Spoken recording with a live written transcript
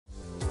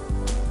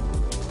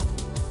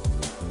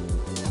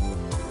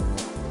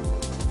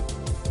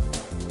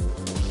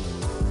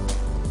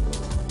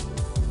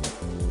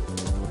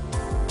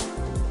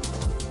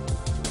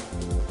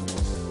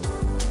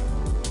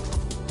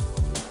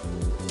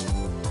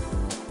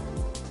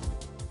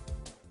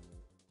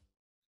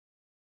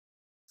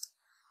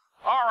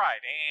All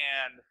right,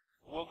 and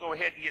we'll go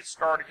ahead and get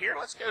started here.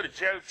 Let's go to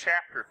Job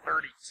chapter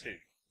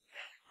 32.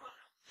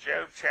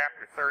 Job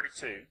chapter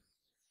 32.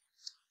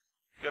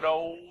 Good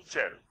old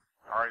Job.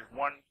 Or as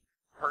one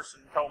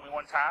person told me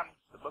one time,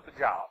 the book of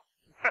Job.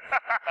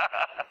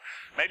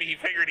 Maybe he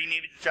figured he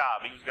needed a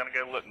job. He was going to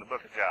go look in the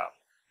book of Job.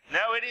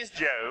 No, it is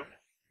Job.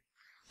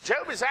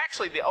 Job is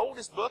actually the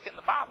oldest book in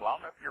the Bible. I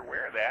don't know if you're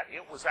aware of that.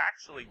 It was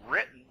actually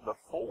written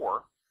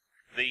before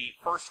the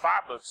first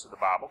 5 books of the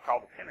Bible,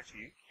 called the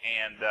Pentateuch,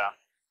 and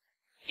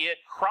it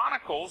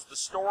chronicles the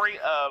story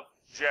of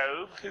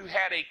Job, who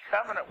had a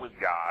covenant with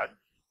God,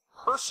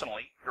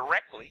 personally,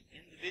 directly,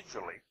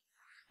 individually,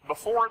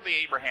 before the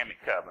Abrahamic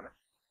covenant,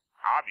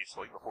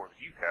 obviously before the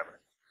New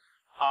covenant.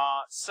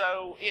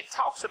 So it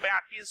talks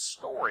about his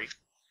story,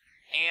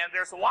 and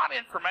there's a lot of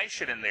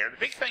information in there. The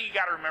big thing you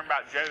got to remember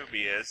about Job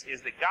is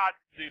that God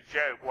did to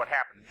Job what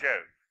happened to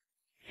Job.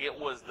 It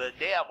was the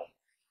devil.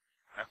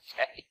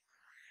 Okay?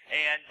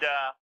 And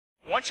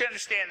once you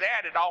understand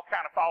that, it all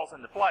kind of falls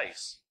into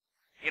place.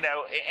 You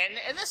know,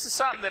 and this is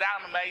something that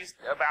I'm amazed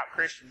about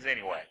Christians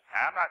anyway.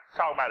 I'm not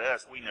talking about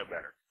us, we know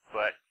better.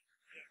 But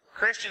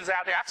Christians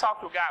out there, I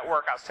talked to a guy at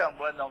work, I was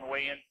telling Blendon on the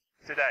way in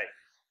today.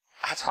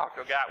 I talked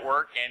to a guy at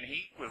work, and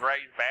he was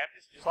raised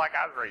Baptist, just like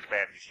I was raised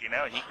Baptist, you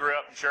know, and he grew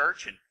up in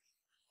church, and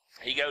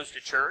he goes to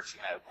church,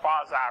 you know,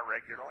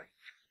 quasi-regularly.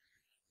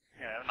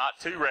 You know,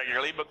 not too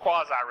regularly, but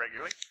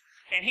quasi-regularly.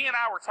 And he and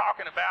I were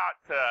talking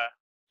about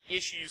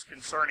issues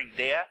concerning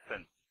death,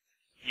 and,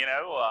 you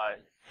know,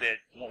 that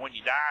when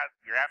you die,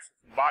 you're absent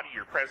from the body,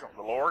 you're present with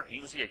the Lord.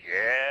 He was,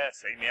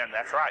 yes, amen,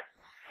 that's right.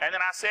 And then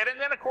I said, and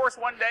then, of course,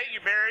 one day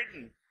you're buried,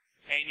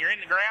 and you're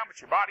in the ground,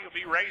 but your body will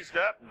be raised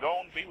up and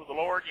go on to be with the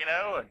Lord, you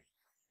know, and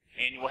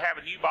you will have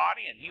a new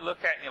body. And he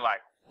looked at me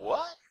like,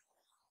 what?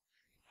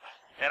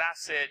 And I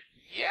said,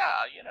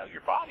 yeah, you know,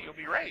 your body will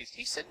be raised.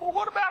 He said, well,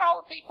 what about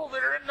all the people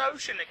that are in the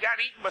ocean that got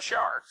eaten by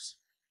sharks?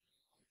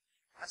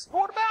 I said,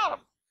 what about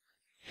them?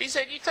 He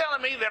said, you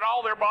telling me that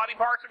all their body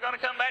parts are going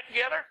to come back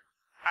together?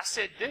 I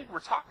said, dude, we're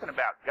talking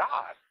about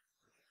God.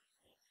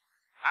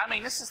 I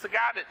mean, this is the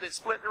guy that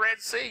split the Red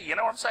Sea. You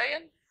know what I'm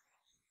saying?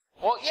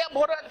 Well, yeah, but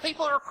what about the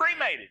people who are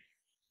cremated?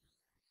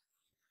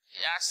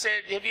 I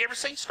said, have you ever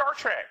seen Star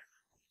Trek?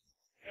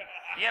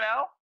 You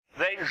know,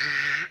 they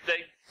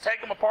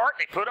take them apart,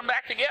 they put them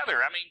back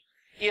together. I mean,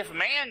 if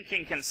man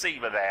can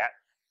conceive of that,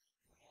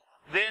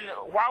 then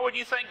why would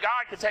you think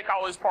God could take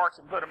all his parts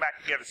and put them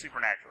back together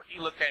supernaturally? He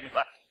looked at me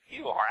like,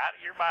 you are out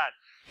of your mind.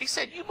 He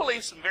said, you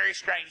believe some very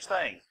strange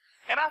things.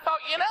 And I thought,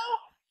 you know,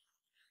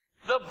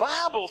 the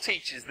Bible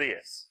teaches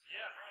this.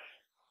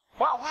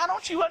 Why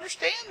don't you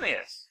understand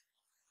this?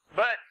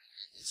 But,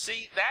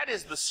 see, that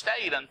is the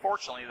state,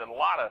 unfortunately, that a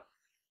lot of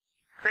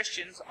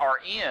Christians are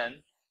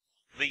in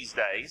these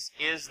days,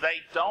 is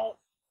they don't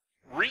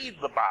read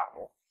the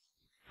Bible.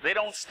 They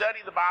don't study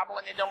the Bible,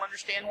 and they don't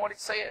understand what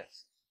it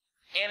says.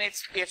 And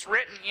it's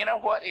written, you know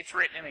what? It's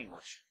written in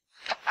English.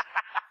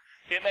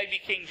 It may be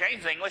King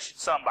James English in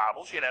some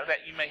Bibles, you know,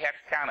 that you may have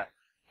to kind of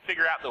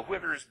figure out the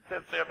withers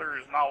and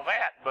feathers and all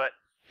that, but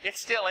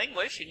it's still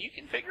English, and you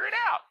can figure it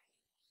out.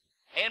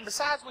 And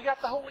besides, we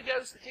got the Holy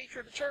Ghost, the teacher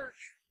of the church.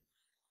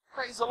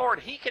 Praise the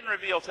Lord. He can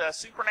reveal to us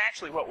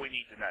supernaturally what we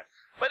need to know.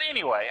 But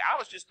anyway, I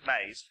was just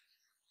amazed.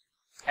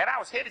 And I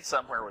was headed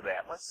somewhere with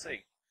that. Let's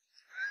see.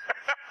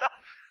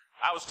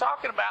 I was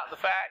talking about the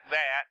fact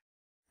that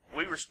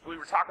we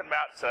were talking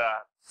about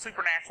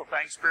supernatural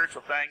things,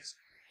 spiritual things,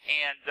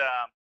 and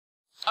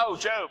oh,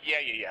 Job, yeah,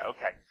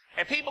 okay.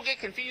 And people get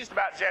confused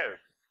about Job.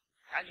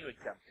 I knew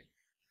it'd come to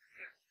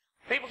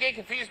you. People get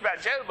confused about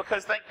Job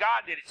because they think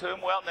God did it to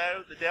him. Well,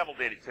 no, the devil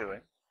did it to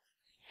him.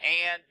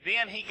 And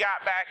then he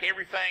got back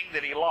everything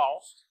that he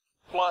lost,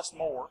 plus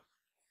more.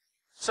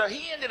 So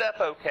he ended up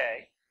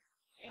okay.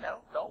 You know,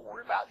 don't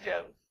worry about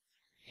Job.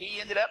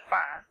 He ended up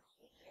fine.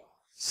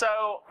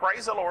 So,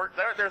 praise the Lord.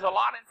 There's a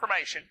lot of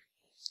information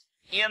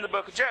in the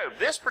book of Job.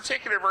 This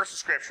particular verse of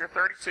Scripture,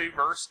 32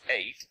 verse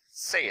 8,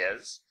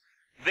 says,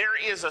 there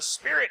is a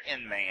spirit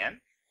in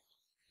man,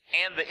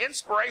 and the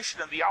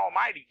inspiration of the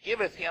Almighty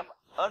giveth them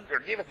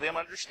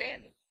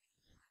understanding.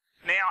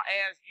 Now,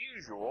 as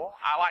usual,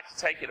 I like to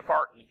take it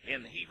apart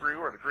in the Hebrew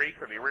or the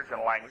Greek or the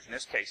original language, in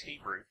this case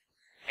Hebrew,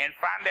 and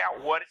find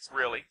out what it's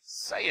really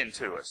saying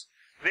to us.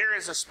 There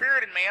is a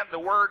spirit in man. The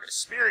word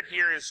spirit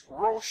here is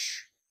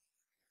rosh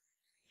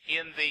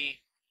in the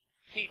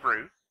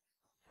Hebrew,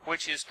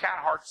 which is kind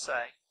of hard to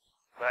say,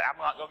 but I'm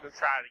not going to go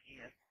try it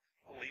again.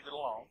 We'll leave it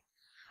alone.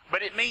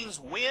 But it means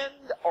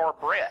wind or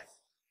breath.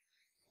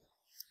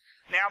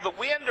 Now, the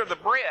wind or the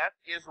breath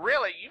is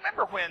really, you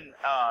remember when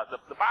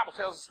the Bible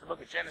tells us in the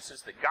book of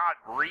Genesis that God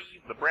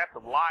breathed the breath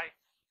of life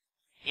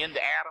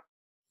into Adam?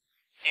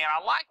 And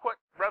I like what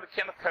Brother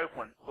Kenneth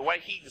Copeland, the way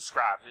he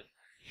describes it.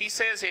 He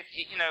says, if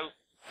you know,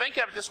 think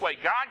of it this way.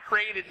 God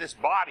created this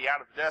body out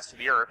of the dust of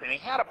the earth, and he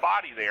had a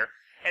body there,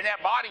 and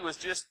that body was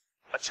just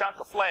a chunk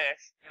of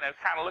flesh. You know,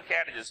 kind of look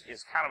at it as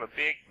kind of a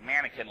big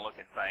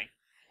mannequin-looking thing.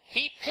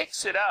 He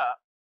picks it up,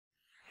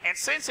 and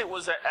since it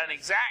was an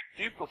exact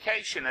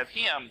duplication of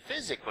him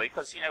physically,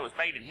 because, you know, it was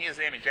made in his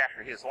image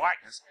after his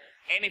likeness,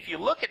 And if you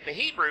look at the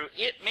Hebrew,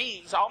 it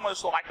means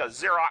almost like a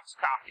Xerox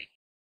copy.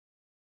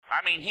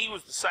 I mean, he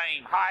was the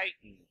same height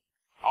and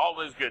all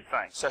those good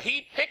things. So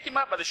he picked him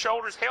up by the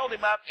shoulders, held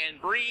him up,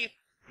 and breathed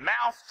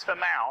mouth to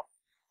mouth,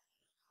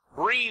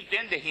 breathed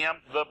into him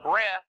the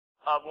breath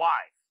of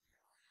life.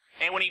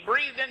 And when he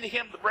breathed into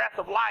him the breath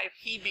of life,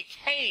 he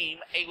became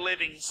a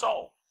living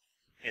soul,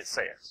 it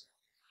says.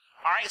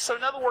 All right, so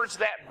in other words,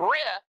 that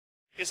breath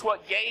is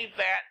what gave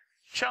that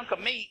chunk of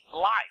meat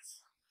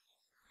life.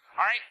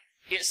 All right,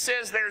 it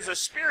says there's a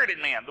spirit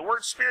in man. The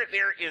word spirit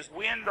there is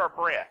wind or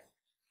breath.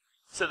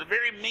 So the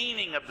very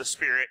meaning of the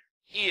spirit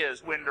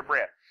is wind or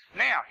breath.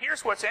 Now,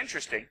 here's what's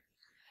interesting.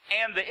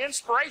 And the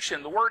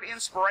inspiration, the word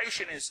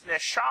inspiration is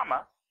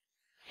neshama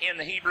in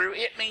the Hebrew.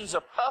 It means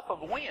a puff of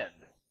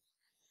wind.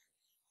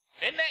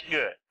 Isn't that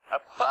good? A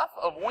puff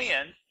of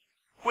wind,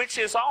 which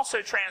is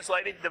also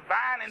translated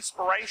divine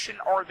inspiration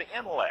or the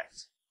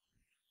intellect.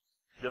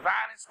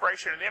 Divine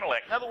inspiration or the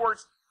intellect. In other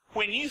words,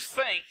 when you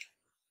think,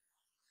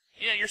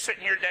 you're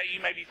sitting here today,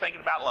 you may be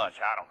thinking about lunch.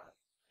 I don't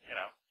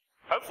know.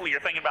 Hopefully you're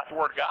thinking about the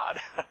Word of God.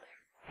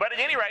 But at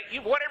any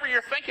rate, whatever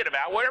you're thinking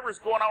about, whatever's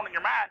going on in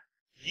your mind,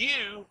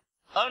 you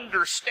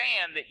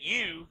understand that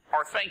you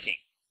are thinking.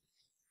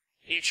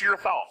 It's your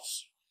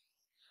thoughts.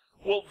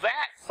 Well,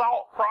 that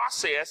thought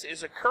process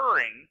is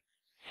occurring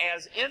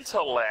as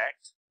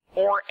intellect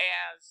or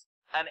as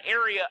an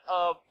area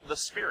of the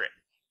spirit.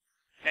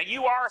 Now,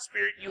 you are a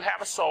spirit, you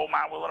have a soul,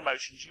 mind, will, and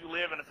emotions. You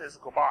live in a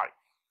physical body.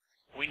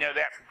 We know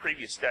that from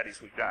previous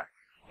studies we've done.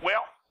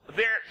 Well,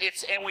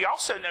 and we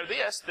also know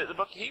this, that the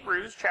book of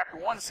Hebrews, chapter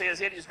 1, says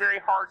it is very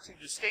hard to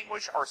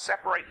distinguish or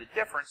separate the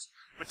difference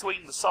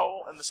between the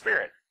soul and the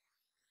spirit.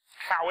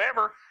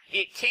 However,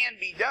 it can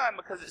be done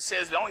because it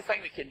says the only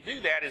thing that can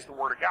do that is the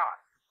Word of God.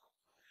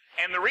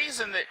 And the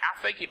reason that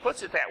I think he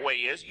puts it that way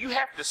is you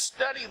have to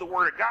study the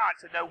Word of God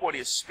to know what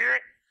is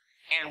spirit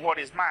and what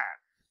is mind.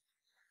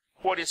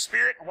 What is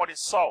spirit and what is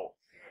soul.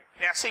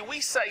 Now, see,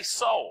 we say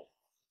soul.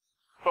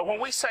 But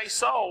when we say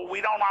soul, we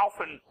don't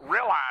often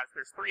realize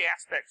there's three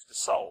aspects to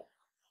soul.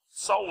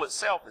 Soul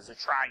itself is a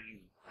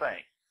triune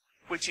thing,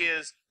 which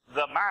is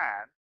the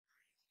mind,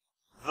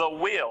 the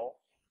will,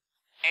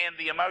 and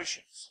the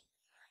emotions.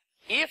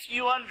 If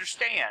you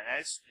understand,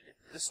 this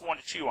is one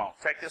to chew on.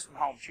 Take this one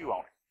home, chew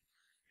on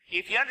it.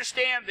 If you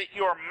understand that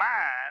your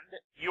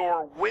mind,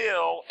 your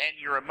will, and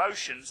your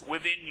emotions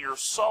within your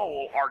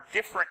soul are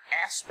different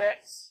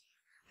aspects,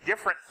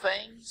 different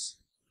things,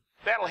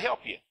 that'll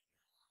help you.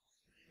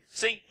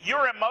 See,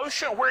 your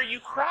emotion, where you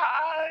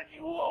cry, and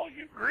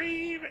you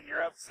grieve, and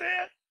you're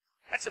upset,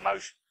 that's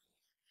emotion.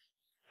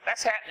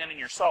 That's happening in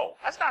your soul.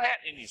 That's not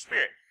happening in your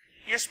spirit.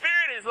 Your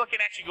spirit is looking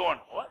at you going,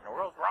 what in the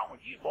world's wrong with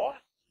you, boy?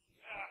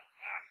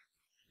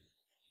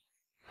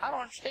 I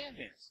don't understand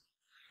this.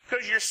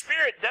 Because your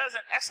spirit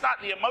doesn't, that's not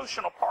the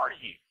emotional part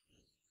of you.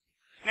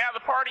 Now,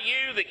 the part of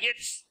you that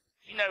gets,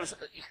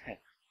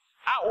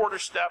 I order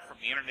stuff from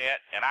the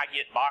internet, and I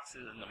get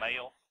boxes in the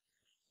mail.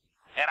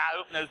 And I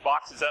open those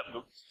boxes up and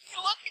go,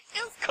 look at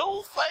this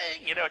cool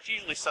thing. It's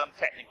usually some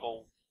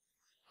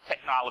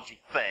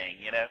technology thing,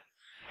 And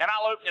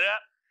I'll open it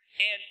up,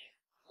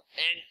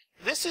 and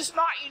this is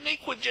not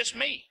unique with just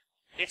me.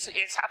 I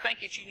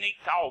think it's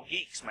unique to all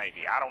geeks,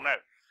 maybe. I don't know.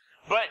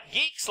 But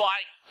geeks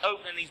like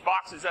opening these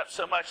boxes up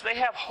so much, they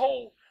have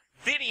whole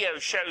video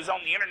shows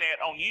on the internet,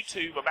 on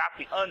YouTube, about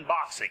the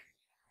unboxing.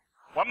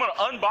 Well, I'm going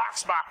to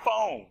unbox my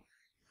phone.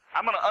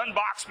 I'm going to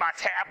unbox my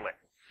tablet.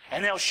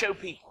 And they'll show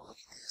people, look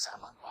at this,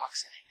 I'm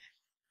unboxing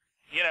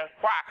it.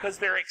 Why? Because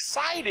they're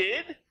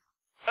excited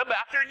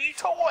about their new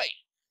toy.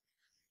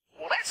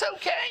 Well, that's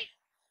okay.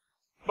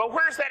 But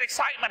where's that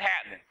excitement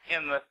happening?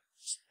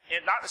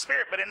 Not the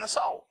spirit, but in the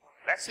soul.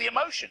 That's the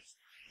emotions.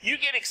 You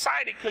get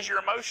excited because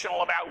you're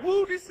emotional about,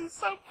 woo, this is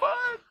so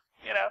fun.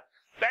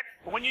 That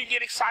when you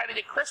get excited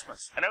at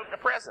Christmas and open a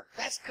present,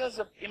 that's because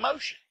of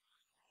emotion.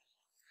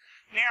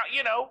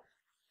 Now,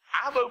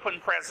 I've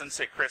opened presents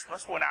at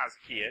Christmas when I was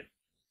a kid.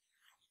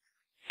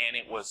 And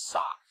it was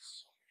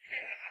socks.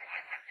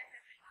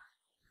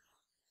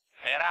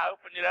 And I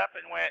opened it up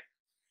and went,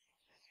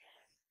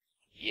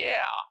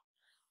 yeah,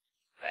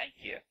 thank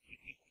you.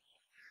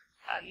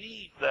 I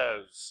need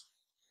those.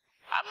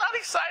 I'm not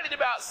excited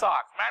about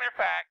socks. Matter of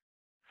fact,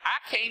 I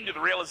came to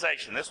the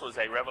realization, this was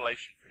a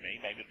revelation for me,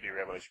 maybe it'll be a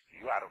revelation for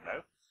you, I don't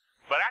know.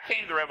 But I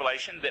came to the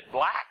revelation that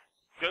black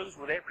goes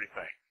with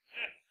everything.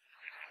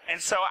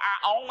 And so I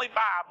only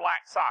buy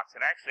black socks.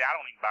 And actually, I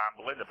don't even buy them.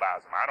 Belinda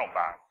buys them. I don't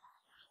buy them.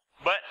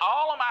 But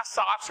all of my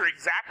socks are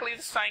exactly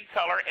the same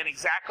color and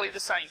exactly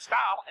the same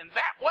style. And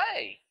that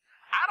way,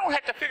 I don't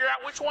have to figure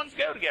out which ones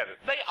go together.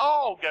 They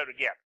all go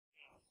together.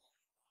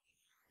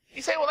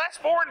 You say, well, that's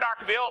boring,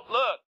 Dr. Bill.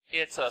 Look,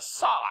 it's a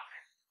sock.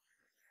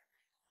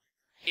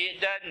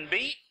 It doesn't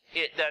beep,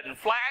 it doesn't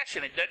flash,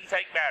 and it doesn't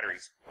take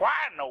batteries.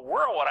 Why in the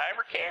world would I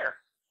ever care?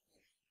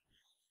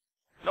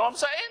 Know what I'm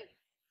saying?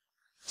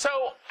 So,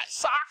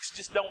 socks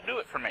just don't do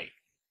it for me.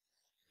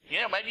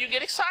 Maybe you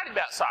get excited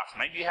about socks.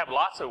 Maybe you have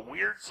lots of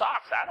weird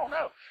socks. I don't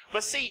know.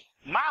 But see,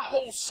 my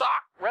whole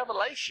sock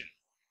revelation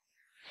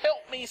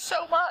helped me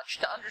so much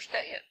to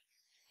understand.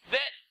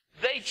 that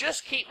they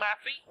just keep my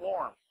feet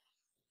warm.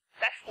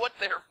 That's what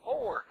they're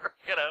for,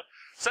 you know.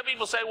 Some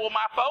people say, well,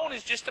 my phone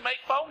is just to make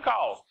phone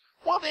calls.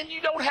 Well, then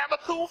you don't have a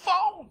cool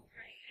phone.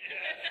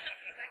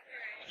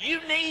 You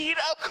need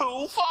a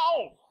cool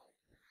phone.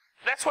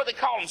 That's what they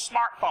call them,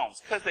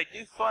 smartphones, because they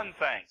do fun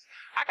things.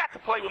 I got to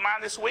play with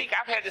mine this week.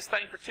 I've had this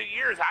thing for 2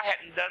 years. I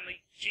hadn't done the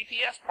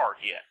GPS part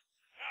yet.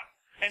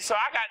 And so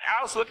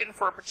I was looking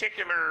for a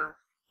particular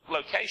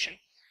location,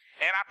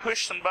 and I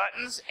pushed some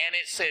buttons, and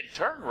it said,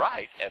 turn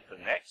right at the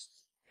next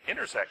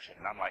intersection.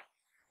 And I'm like,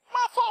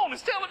 my phone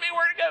is telling me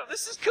where to go.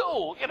 This is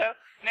cool, you know.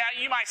 Now,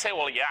 you might say,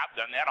 well, yeah, I've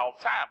done that all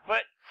the time.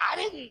 But I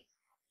didn't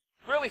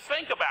really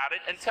think about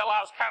it until I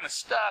was kind of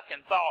stuck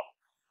and thought,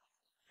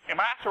 am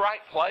I at the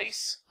right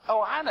place?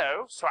 Oh, I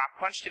know. So I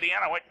punched it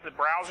in. I went to the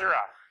browser.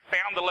 I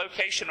found the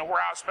location of where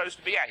I was supposed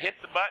to be. I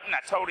hit the button.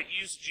 I told it to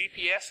use the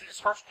GPS, and it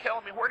started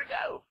telling me where to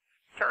go.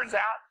 Turns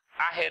out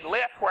I had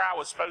left where I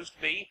was supposed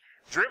to be,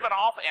 driven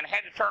off, and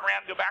had to turn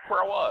around and go back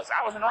where I was.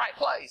 I was in the right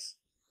place.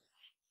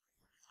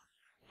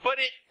 But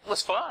it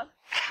was fun,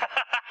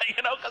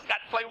 you know, because I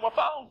got to play with my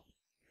phone.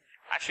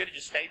 I should have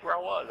just stayed where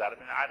I was.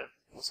 It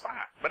was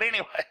fine. But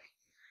anyway,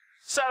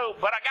 so,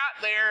 but I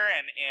got there,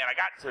 and I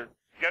got to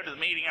go to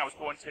the meeting I was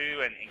going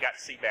to, and got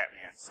to see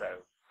Batman.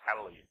 So,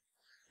 hallelujah.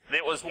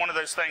 It was one of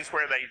those things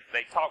where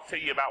they talk to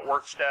you about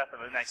work stuff,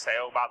 and then they say,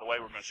 oh, by the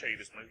way, we're going to show you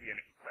this movie, and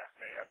it's back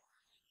bad.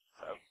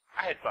 So,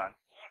 I had fun.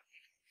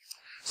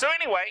 So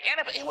anyway,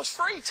 and it was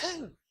free,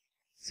 too.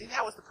 See,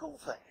 that was the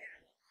cool thing.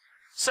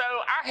 So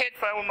I had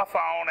fun with my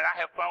phone, and I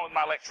have fun with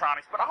my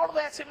electronics, but all of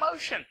that's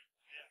emotion.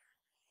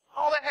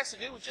 All that has to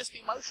do with just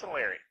the emotional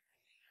area.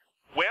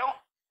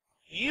 Well,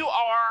 you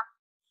are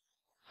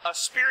a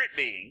spirit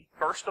being,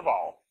 first of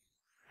all.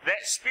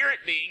 That spirit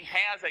being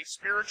has a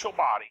spiritual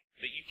body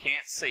that you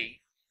can't see,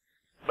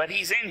 but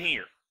he's in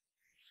here.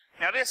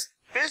 Now this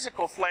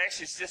physical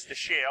flesh is just a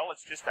shell.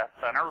 It's just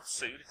an earth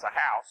suit. It's a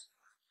house.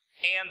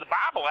 And the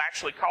Bible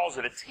actually calls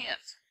it a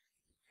tent.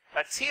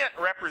 A tent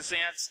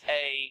represents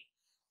a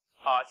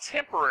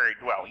temporary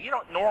dwelling. You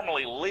don't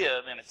normally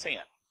live in a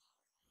tent.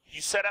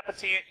 You set up a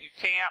tent, you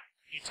camp,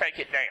 you take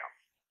it down.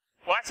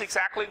 Well, that's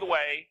exactly the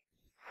way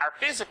our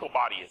physical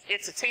body is.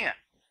 It's a tent.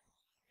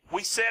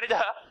 We set it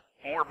up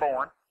when we're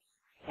born.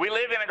 We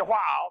live in it a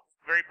while,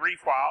 a very brief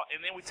while,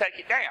 and then we take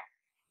it down.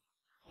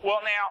 Well,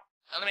 now,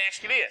 let me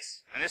ask you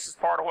this, and this is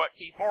part of what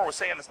Keith Moore was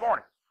saying this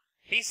morning.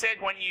 He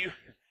said when you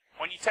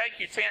take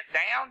your tent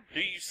down, do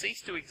you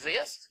cease to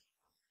exist?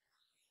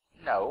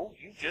 No,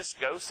 you just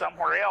go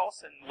somewhere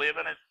else and live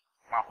in a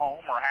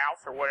home or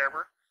house or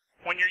whatever.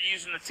 When you're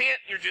using the tent,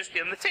 you're just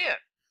in the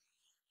tent.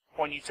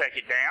 When you take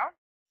it down,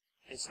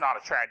 it's not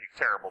a tragic,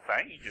 terrible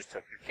thing. You just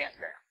took your tent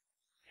down,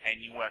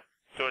 and you went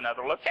to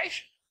another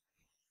location.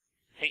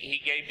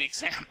 He gave the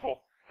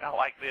example, and I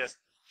like this,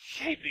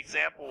 he gave the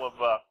example of,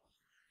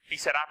 he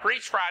said, I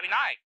preached Friday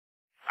night.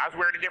 I was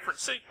wearing a different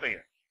suit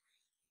then.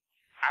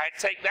 I had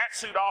to take that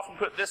suit off and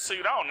put this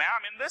suit on. Now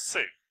I'm in this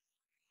suit.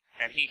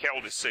 And he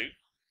held his suit.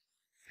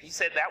 He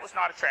said that was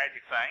not a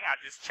tragic thing. I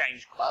just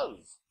changed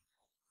clothes.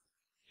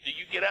 Do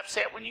you get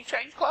upset when you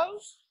change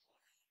clothes?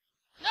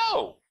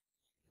 No.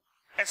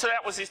 And so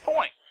that was his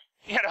point.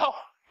 You know,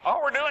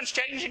 all we're doing is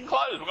changing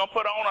clothes. We're going to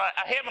put on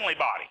a heavenly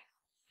body.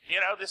 You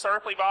know, this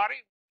earthly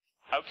body,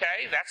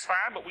 okay, that's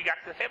fine, but we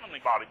got the heavenly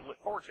body to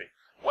look forward to.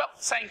 Well,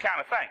 same kind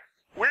of thing.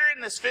 We're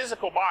in this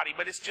physical body,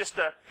 but it's just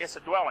a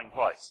dwelling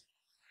place.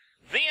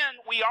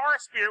 Then we are a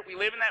spirit, we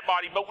live in that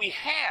body, but we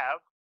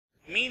have,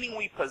 meaning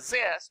we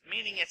possess,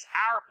 meaning it's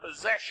our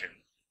possession,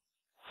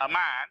 a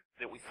mind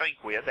that we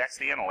think with, that's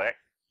the intellect,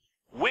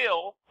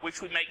 will,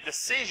 which we make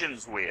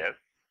decisions with,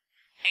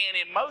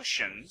 and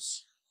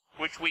emotions,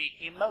 which we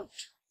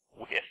emote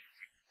with.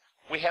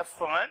 We have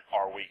fun,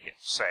 or we get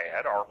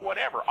sad, or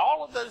whatever.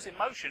 All of those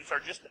emotions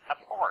are just a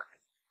part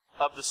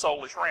of the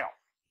soulish realm.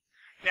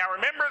 Now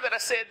remember that I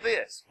said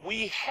this,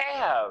 we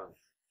have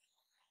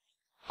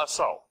a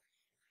soul.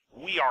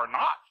 We are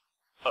not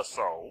a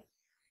soul.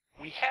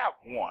 We have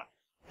one.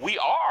 We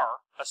are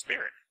a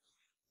spirit.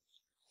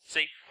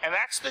 See, and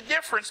that's the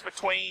difference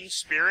between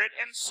spirit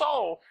and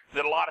soul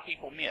that a lot of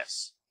people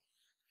miss.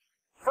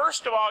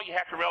 First of all, you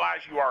have to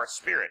realize you are a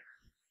spirit.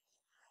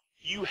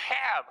 You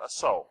have a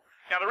soul.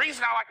 Now, the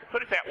reason I like to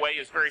put it that way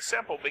is very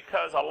simple,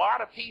 because a lot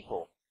of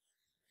people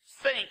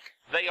think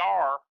they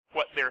are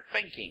what they're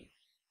thinking.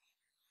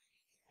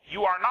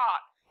 You are not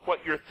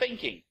what you're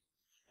thinking.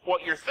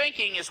 What you're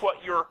thinking is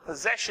what your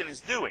possession is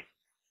doing.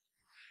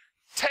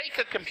 Take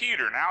a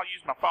computer. Now, I'll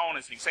use my phone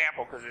as an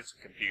example because it's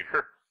a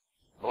computer,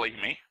 believe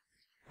me.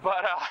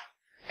 But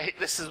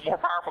this is a more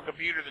powerful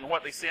computer than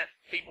what they sent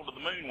people to the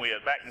moon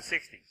with back in the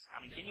 60s.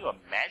 I mean, can you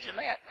imagine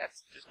that?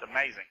 That's just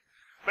amazing.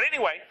 But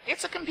anyway,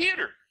 it's a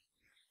computer.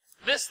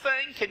 This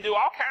thing can do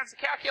all kinds of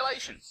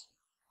calculations.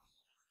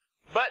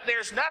 But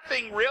there's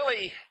nothing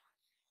really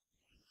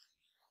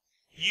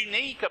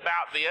unique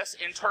about this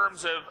in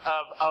terms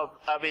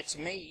of it's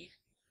me.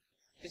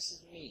 This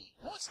is me.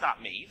 No, it's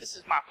not me. This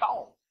is my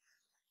phone.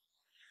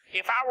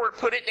 If I were to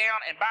put it down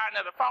and buy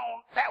another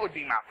phone, that would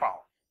be my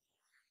phone.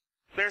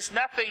 There's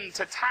nothing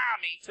to tie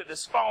me to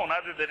this phone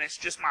other than it's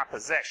just my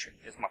possession,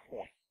 is my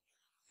point.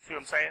 See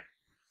what I'm saying?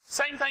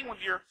 Same thing with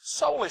your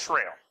soulish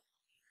realm.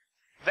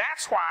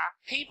 That's why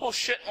people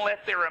shouldn't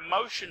let their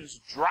emotions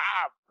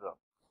drive them.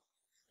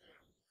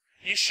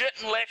 You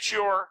shouldn't let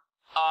your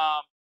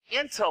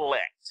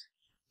intellect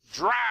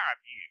drive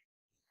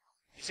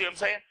you. You see what I'm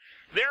saying?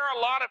 There are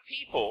a lot of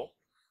people,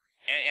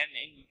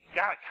 and you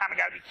kind of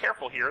got to be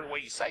careful here the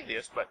way you say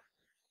this, but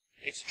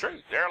it's true.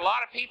 There are a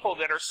lot of people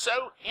that are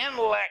so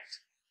intellect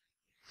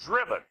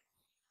driven,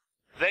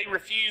 they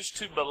refuse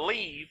to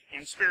believe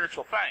in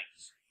spiritual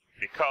things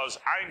because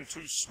I'm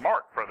too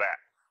smart for that.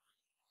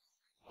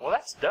 Well,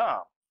 that's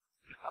dumb.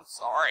 I'm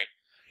sorry.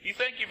 You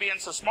think you're being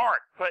so smart,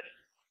 but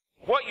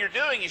what you're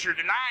doing is you're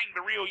denying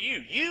the real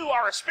you. You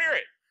are a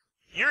spirit.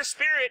 Your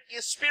spirit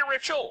is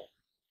spiritual.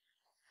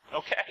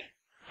 Okay?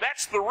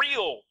 That's the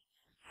real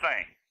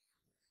thing.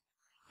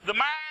 The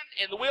mind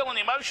and the will and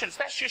the emotions,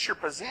 that's just your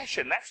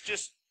possession. That's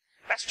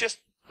just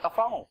a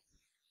phone.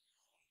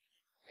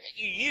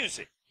 You use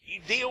it.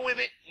 You deal with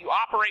it. You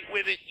operate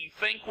with it. You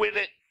think with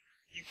it.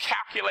 You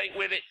calculate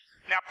with it.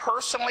 Now,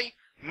 personally,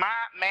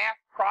 my math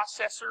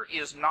processor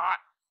is not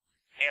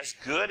as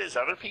good as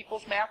other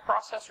people's math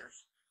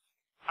processors.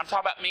 I'm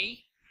talking about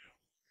me.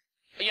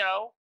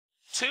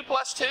 2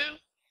 plus 2,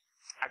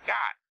 I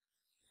got.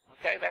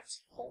 Okay,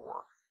 that's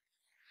 4.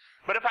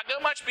 But if I go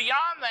much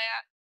beyond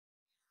that,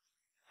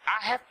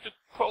 I have to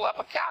pull up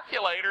a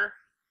calculator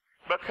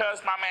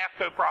because my math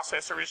code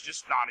processor is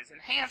just not as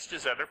enhanced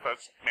as other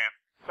folks' math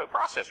code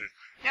processors.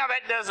 Now,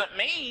 that doesn't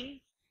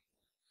mean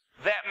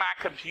that my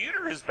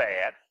computer is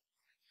bad.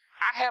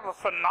 I have a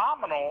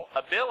phenomenal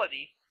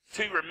ability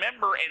to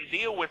remember and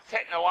deal with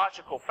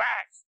technological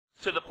facts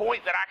to the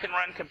point that I can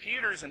run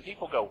computers and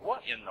people go,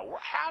 what in the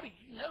world? How do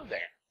you know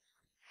that?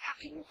 How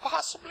can you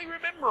possibly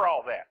remember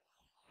all that?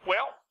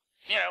 Well,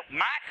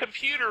 my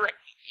computer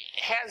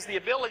has the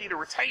ability to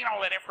retain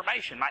all that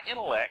information, my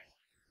intellect.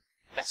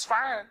 That's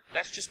fine.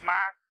 That's just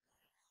my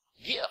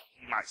gift,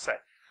 you might say.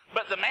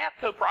 But the math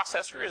code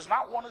processor is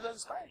not one of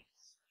those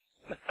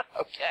things.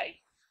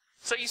 Okay?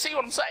 So you see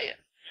what I'm saying?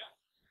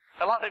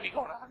 A lot of you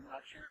going, I'm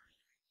not sure.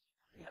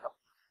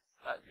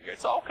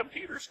 It's all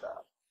computer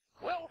stuff.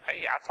 Well,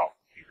 hey, I talk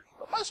computers.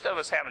 But most of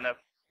us have enough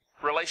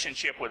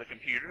relationship with a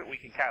computer that we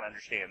can kind of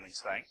understand these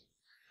things.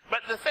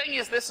 But the thing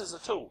is, this is a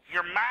tool.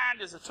 Your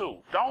mind is a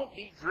tool. Don't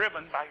be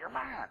driven by your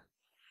mind.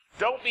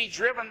 Don't be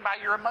driven by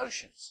your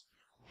emotions.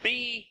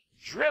 Be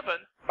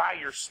driven by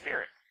your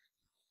spirit.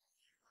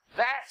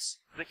 That's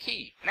the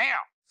key. Now,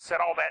 said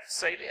all that to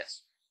say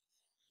this.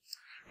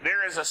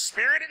 There is a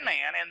spirit in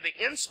man, and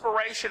the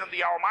inspiration of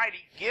the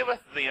Almighty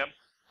giveth them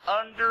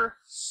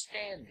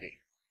understanding.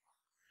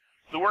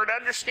 The word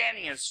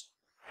understanding is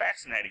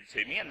fascinating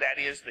to me, and that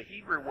is the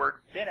Hebrew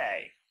word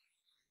bene,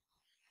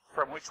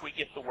 from which we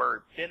get the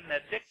word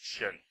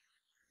benediction.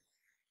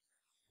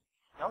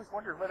 I always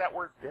wondered where that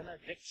word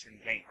benediction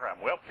came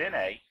from. Well,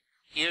 bene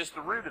is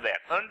the root of that.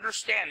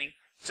 Understanding,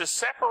 to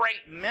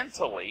separate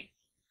mentally,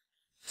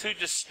 to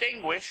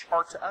distinguish,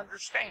 or to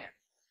understand.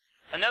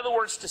 In other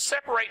words, to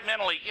separate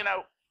mentally,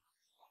 I'm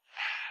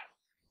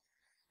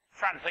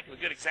trying to think of a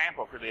good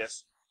example for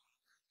this.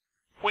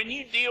 When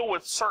you deal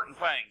with certain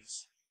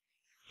things,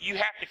 you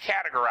have to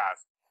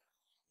categorize them.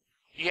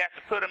 You have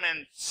to put them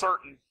in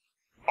certain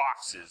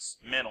boxes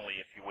mentally,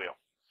 if you will.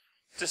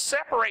 To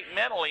separate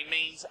mentally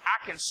means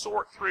I can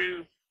sort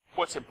through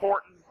what's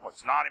important,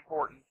 what's not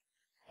important,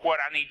 what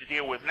I need to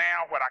deal with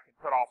now, what I can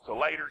put off till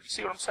later. You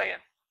see what I'm saying?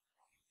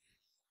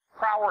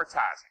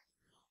 Prioritizing.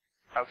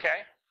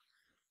 Okay?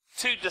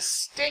 To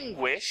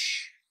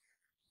distinguish.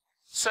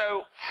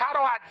 So how do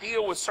I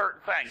deal with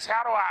certain things?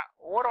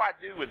 What do I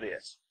do with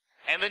this?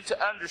 And then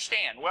to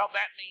understand. Well,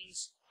 that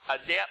means a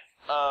depth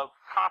of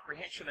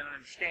comprehension and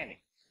understanding.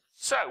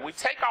 So we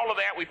take all of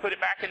that, we put it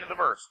back into the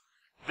verse.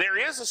 There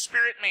is a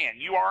spirit man.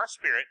 You are a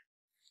spirit.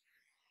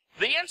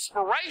 The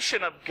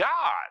inspiration of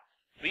God,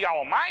 the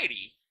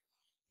Almighty,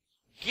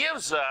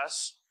 gives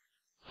us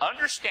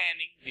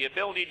understanding, the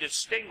ability to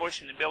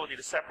distinguish, and the ability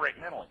to separate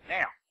mentally.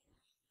 Now,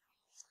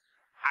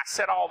 I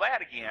said all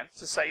that again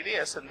to say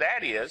this, and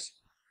that is,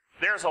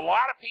 there's a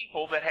lot of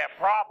people that have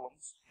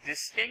problems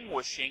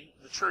distinguishing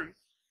the truth,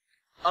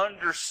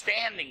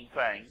 understanding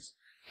things,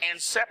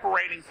 and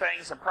separating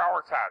things and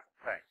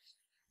prioritizing things.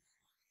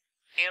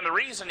 And the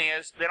reason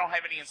is they don't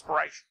have any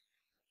inspiration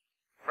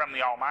from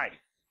the Almighty.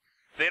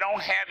 They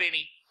don't have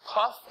any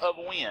puff of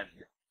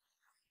wind.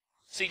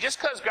 See,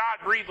 just because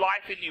God breathed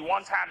life into you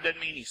one time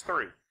doesn't mean He's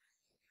through.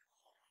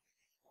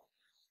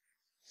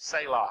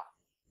 Selah.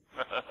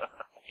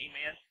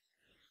 Amen.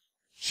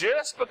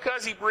 Just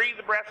because He breathed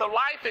the breath of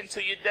life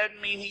into you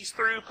doesn't mean He's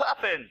through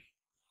puffing.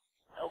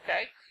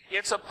 Okay?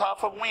 It's a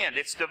puff of wind.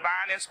 It's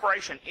divine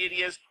inspiration. It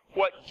is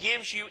what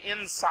gives you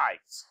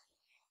insights.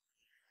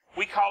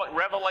 We call it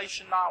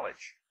revelation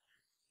knowledge.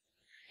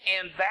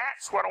 And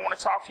that's what I want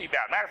to talk to you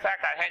about. Matter of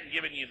fact, I hadn't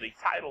given you the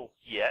title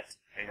yet,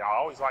 and I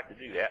always like to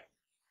do that.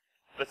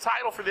 The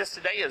title for this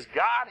today is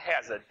God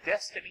Has a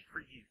Destiny for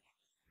You.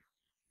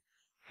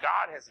 God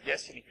God has a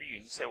destiny for you.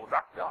 And you say, well,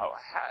 Dr. Bill,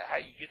 how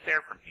you get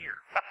there from here?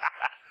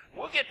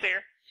 We'll get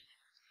there.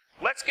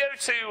 Let's go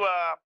to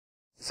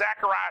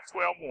Zechariah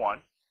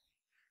 12:1.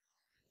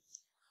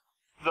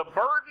 The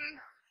burden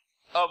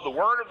of the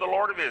word of the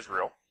Lord of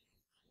Israel,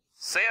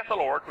 saith the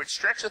Lord, which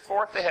stretcheth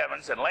forth the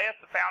heavens, and layeth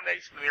the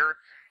foundation of the earth,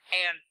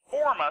 and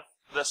formeth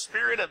the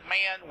spirit of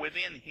man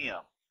within him.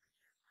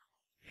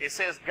 It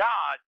says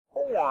God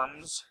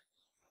forms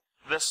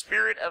the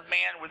spirit of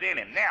man within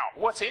him. Now,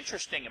 what's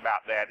interesting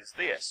about that is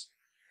this.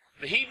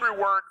 The Hebrew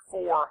word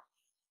for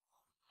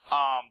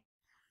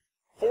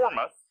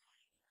formeth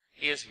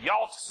is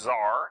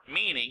yaltzar,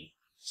 meaning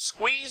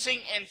squeezing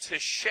into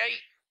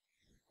shape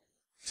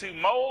to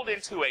mold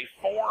into a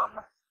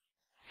form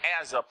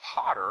as a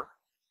potter.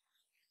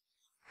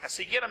 Now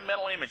see, get a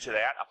mental image of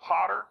that. A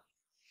potter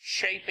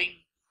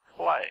shaping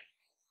clay.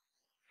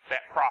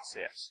 That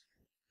process.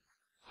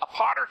 A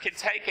potter can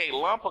take a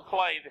lump of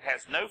clay that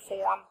has no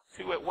form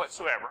to it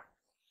whatsoever,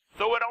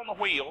 throw it on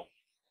the wheel,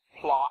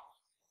 plop,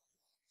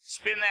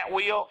 spin that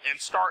wheel, and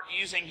start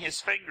using his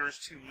fingers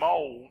to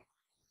mold,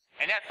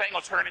 and that thing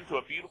will turn into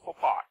a beautiful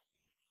pot.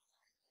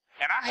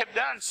 And I have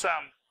done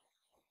some,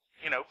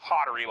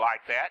 pottery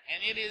like that,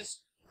 and it is,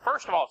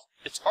 first of all,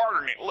 it's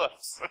harder than it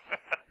looks.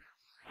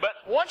 But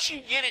once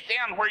you get it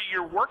down where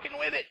you're working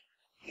with it,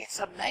 it's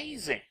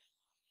amazing.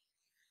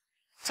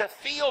 To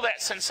feel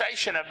that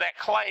sensation of that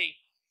clay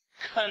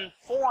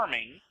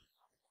conforming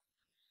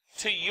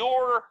to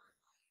your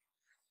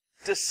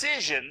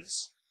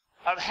decisions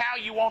of how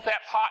you want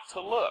that pot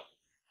to look.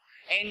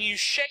 And you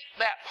shape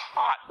that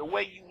pot the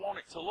way you want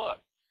it to look.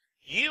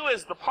 You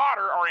as the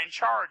potter are in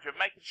charge of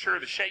making sure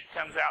the shape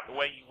comes out the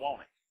way you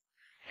want it.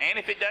 And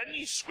if it doesn't,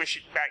 you squish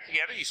it back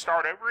together, you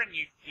start over, and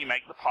you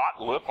make the pot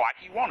look like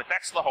you want it.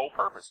 That's the whole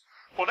purpose.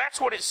 Well, that's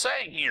what it's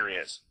saying here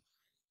is,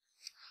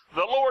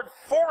 the Lord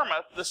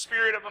formeth the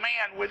spirit of a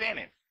man within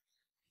him.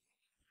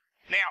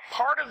 Now,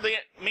 part of the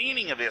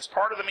meaning of this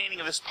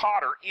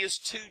potter is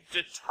to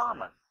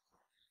determine.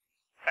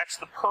 That's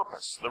the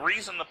purpose. The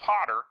reason the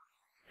potter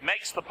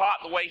makes the pot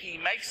the way he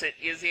makes it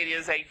is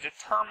a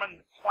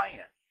determined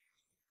plan.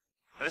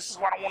 Now, this is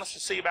what I want us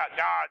to see about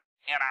God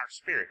and our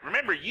spirit.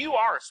 Remember, you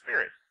are a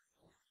spirit.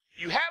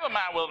 You have a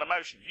mind, will, and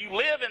emotions. You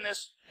live in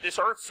this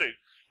earth suit,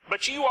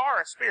 but you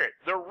are a spirit.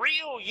 The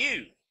real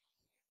you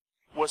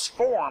was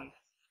formed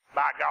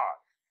by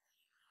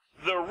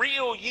God. The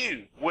real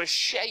you was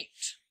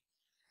shaped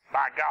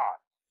by God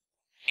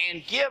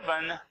and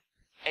given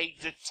a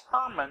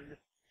determined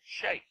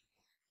shape.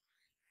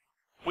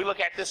 We look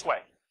at it this way.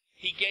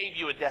 He gave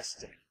you a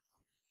destiny.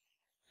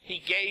 He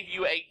gave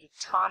you a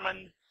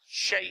determined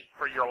shape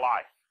for your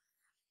life.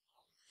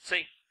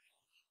 See,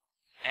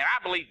 and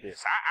I believe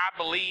this. I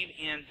believe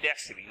in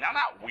destiny. Now,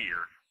 not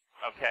weird,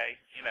 okay?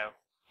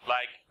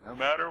 Like, no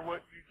matter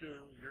what you do,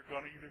 you're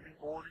going to either be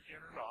born again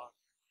or not.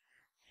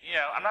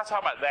 I'm not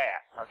talking about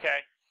that,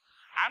 okay?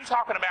 I'm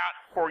talking about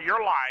for your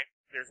life,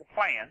 there's a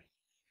plan.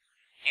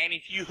 And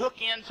if you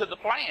hook into the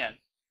plan,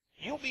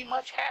 you'll be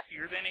much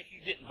happier than if you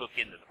didn't hook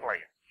into the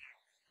plan.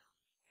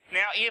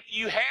 Now, if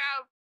you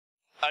have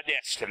a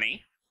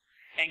destiny,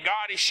 and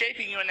God is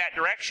shaping you in that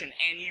direction,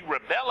 and you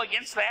rebel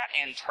against that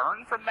and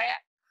turn from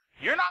that,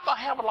 you're not going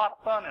to have a lot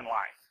of fun in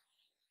life.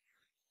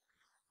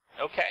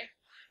 Okay?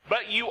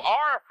 But you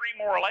are a free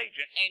moral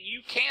agent, and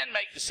you can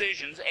make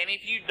decisions, and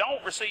if you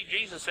don't receive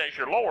Jesus as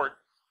your Lord,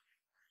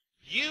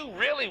 you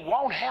really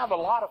won't have a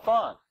lot of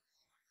fun,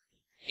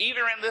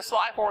 either in this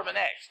life or the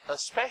next,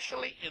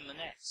 especially in the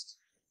next.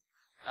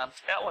 I'm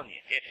telling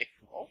you, it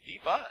won't be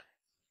fun.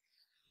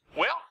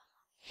 Well,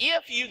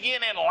 if you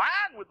get in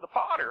line with the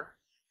potter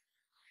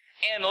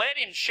and let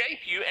him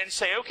shape you and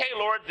say, okay,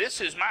 Lord, this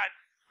is my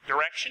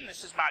direction,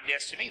 this is my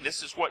destiny,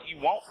 this is what you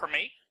want for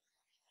me,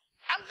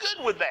 I'm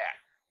good with that.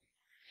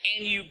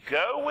 And you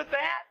go with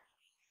that,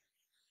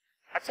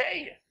 I tell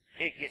you,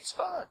 it gets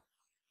fun.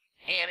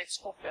 And it's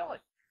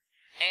fulfilling.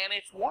 And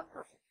it's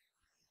wonderful.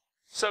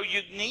 So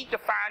you need to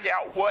find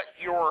out what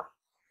your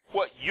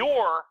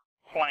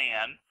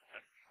plan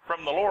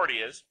from the Lord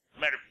is.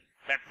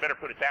 Better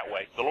put it that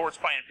way. The Lord's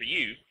plan for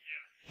you.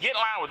 Get in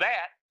line with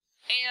that,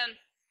 and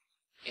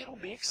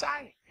it'll be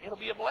exciting. It'll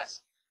be a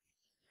blessing.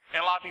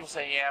 And a lot of people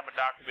say, yeah, but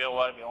Dr. Bill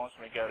wants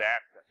me to go to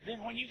Africa.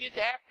 Then when you get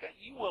to Africa,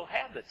 you will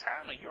have the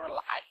time of your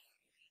life.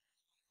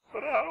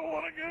 But I don't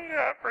want to go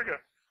to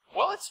Africa.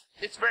 Well,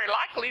 it's very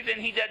likely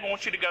then he doesn't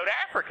want you to go to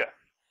Africa.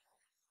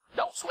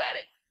 Don't sweat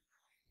it.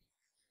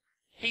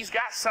 He's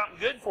got something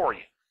good for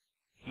you.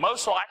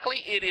 Most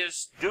likely it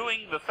is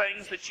doing the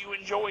things that you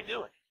enjoy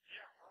doing.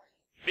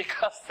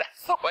 Because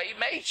that's the way he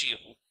made you.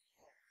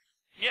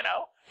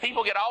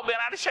 People get all bent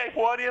out of shape.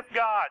 What if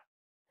God?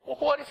 Well,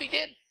 what if he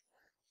didn't?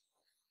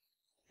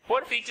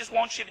 What if he just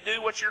wants you to do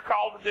what you're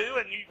called to do,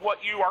 and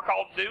what you are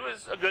called to do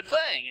is a good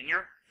thing, and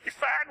you're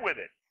fine with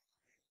it?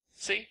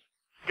 See?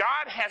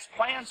 God has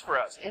plans for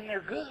us, and they're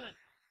good.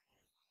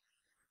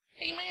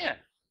 Amen.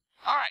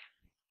 All right.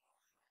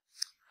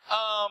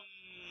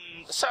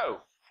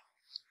 So,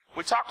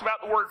 we talked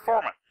about the word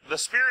formeth. The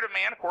spirit of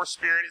man, of course,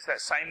 spirit is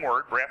that same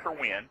word, breath or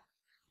wind.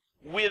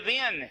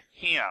 within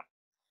him.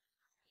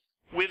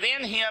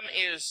 Within him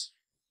is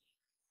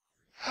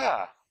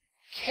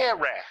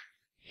kereh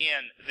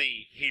in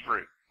the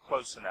Hebrew.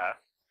 Close enough.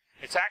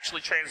 It's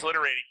actually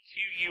transliterated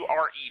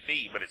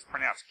Q-U-R-E-B, but it's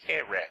pronounced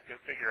kereh. Go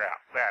figure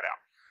that out.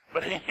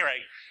 But at any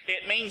rate,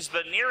 it means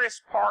the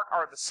nearest part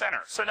or the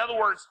center. So in other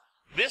words,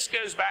 this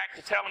goes back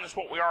to telling us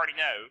what we already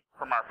know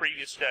from our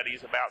previous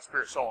studies about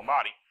spirit, soul, and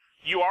body.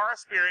 You are a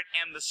spirit,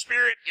 and the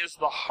spirit is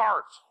the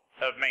heart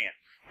of man.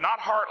 Not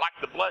heart like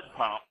the blood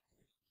pump,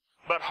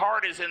 but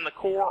heart is in the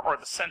core or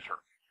the center,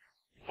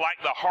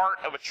 like the heart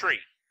of a tree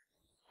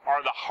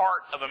or the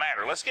heart of a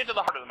matter. Let's get to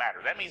the heart of the matter.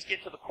 That means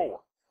get to the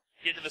core,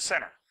 get to the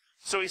center.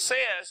 So he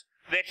says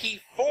that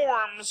he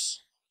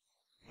forms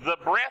the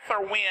breath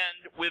or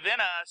wind within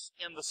us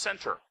in the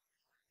center.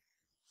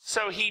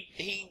 So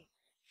he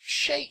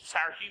shapes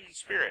our human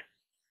spirit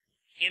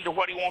into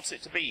what he wants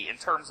it to be in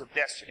terms of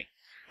destiny.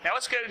 Now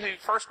let's go to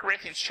 1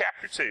 Corinthians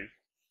chapter 2.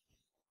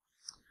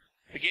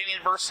 Beginning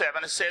in verse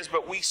 7, it says,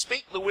 "But we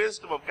speak the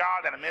wisdom of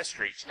God in a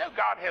mystery." You know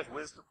God has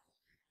wisdom.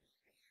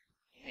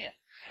 Amen.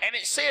 And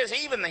it says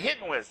even the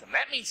hidden wisdom.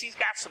 That means he's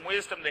got some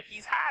wisdom that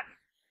he's hiding.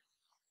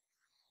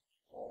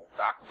 Well,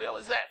 Dr. Bill,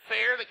 is that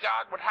fair that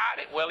God would hide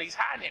it? Well, he's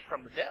hiding it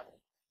from the devil.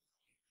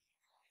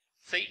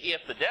 See,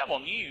 if the devil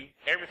knew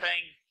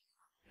everything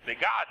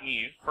that God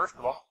knew, first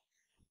of all,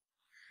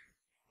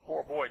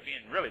 poor boy would be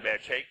in really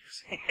bad shape.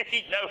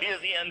 He'd know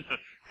his end.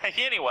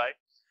 Anyway,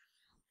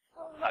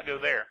 I'll not go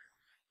there.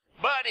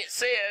 But it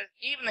says,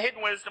 even the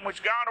hidden wisdom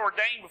which God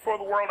ordained before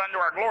the world unto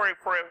our glory,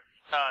 for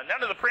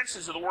none of the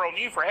princes of the world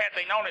knew, for had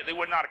they known it, they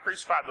would not have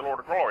crucified the Lord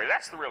of glory.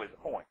 That's really the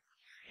point.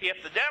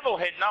 If the devil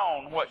had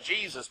known what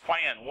Jesus'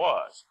 plan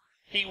was,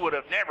 he would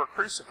have never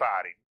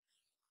crucified him,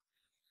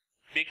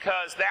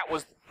 because that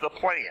was the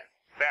plan.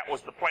 That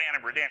was the plan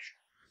of redemption.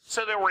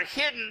 So there were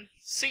hidden,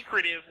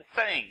 secretive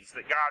things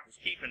that God was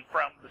keeping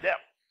from the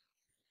devil.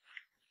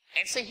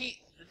 And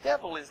see, the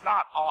devil is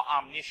not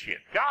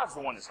omniscient. God's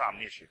the one that's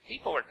omniscient.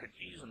 People are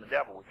confusing the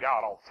devil with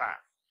God all the time.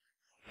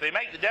 They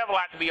make the devil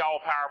out to be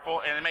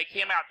all-powerful, and they make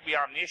him out to be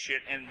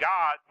omniscient, and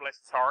God, bless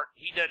his heart,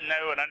 he doesn't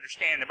know and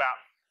understand about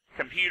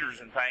computers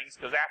and things,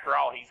 because after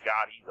all, he's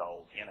God, he's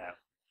old, you know.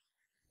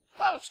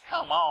 Folks,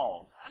 come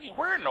on. I mean,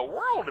 where in the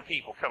world do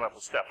people come up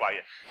with stuff like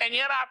that? And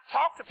yet I've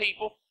talked to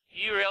people,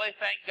 you really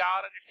think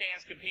God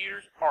understands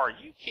computers? Are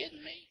you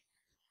kidding me?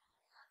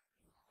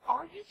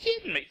 Are you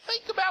kidding me?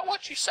 Think about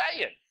what you're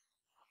saying.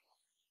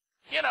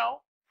 You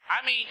know,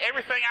 I mean,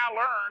 everything I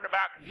learned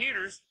about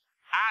computers,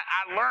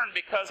 I learned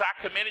because I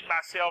committed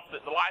myself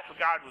that the life of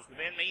God was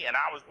within me, and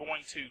I was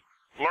going to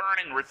learn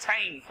and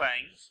retain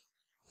things.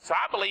 So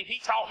I believe he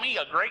taught me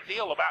a great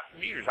deal about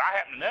computers. I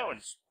happen to know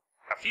in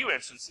a few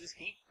instances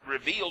he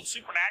revealed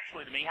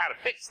supernaturally to me how to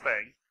fix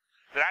things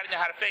that I didn't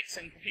know how to fix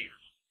in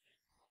computers.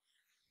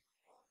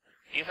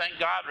 You think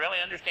God really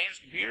understands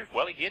computers?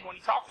 Well, he did when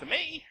he talked to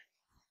me.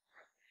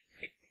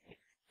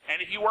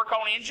 And if you work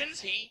on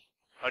engines, he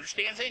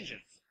understands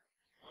engines.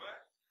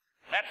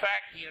 Matter of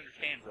fact, he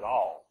understands it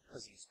all,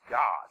 because he's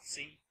God.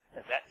 See,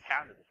 that's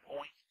kind of the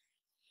point.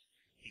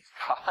 He's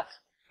God.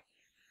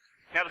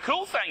 Now, the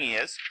cool thing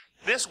is,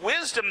 this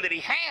wisdom that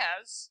he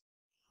has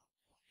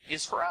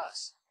is for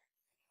us.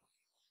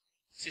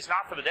 See, it's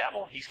not for the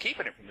devil. He's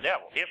keeping it from the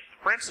devil. If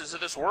the princes of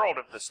this world,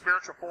 if the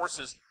spiritual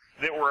forces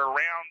that were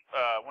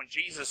around when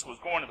Jesus was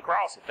going to the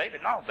cross, if they'd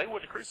have known, they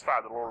wouldn't have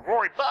crucified the Lord of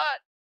glory.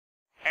 But,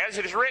 as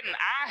it is written,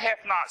 eye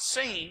hath not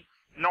seen,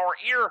 nor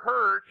ear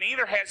heard,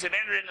 neither has it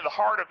entered into the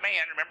heart of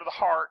man. Remember the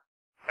heart,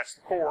 that's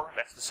the core,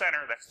 that's the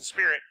center, that's the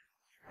spirit.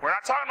 We're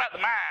not talking about the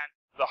mind,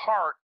 the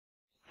heart.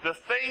 The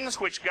things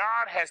which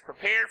God has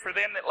prepared for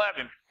them that love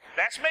him.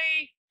 That's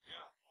me.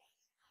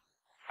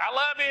 I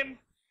love him,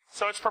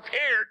 so it's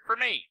prepared for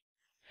me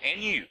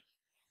and you.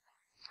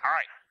 All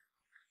right.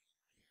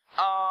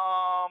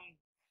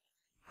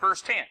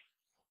 Verse 10.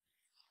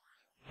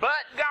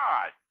 But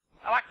God.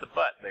 I like the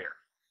but there.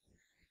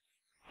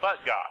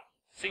 But God.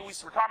 See, we're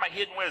talking about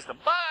hidden wisdom.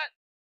 But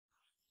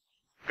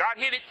God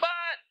hid it,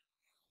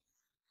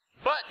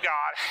 but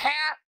God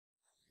hath.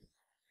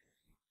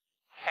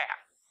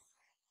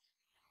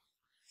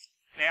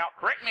 Now,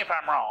 correct me if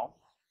I'm wrong,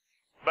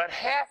 but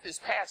hath is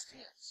past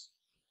tense.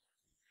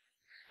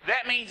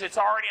 That means it's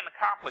already an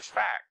accomplished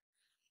fact.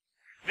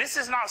 This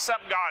is not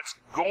something God's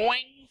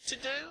going to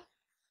do.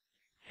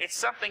 It's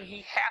something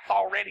he hath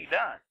already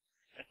done.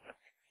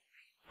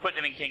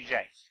 Putting it in King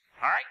James.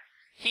 All right?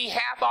 He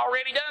hath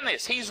already done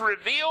this. He's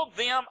revealed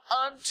them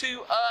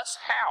unto us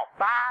how?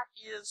 By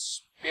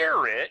his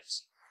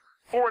Spirit.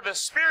 For the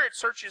Spirit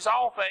searches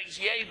all things,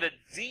 yea, the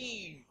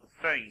deep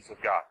things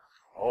of God.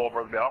 Oh,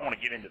 Brother Bill, I want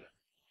to get into the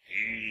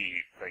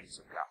deep things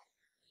of God.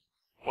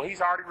 Well, he's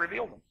already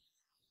revealed them.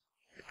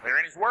 They're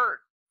in his Word.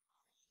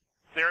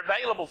 They're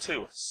available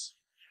to us.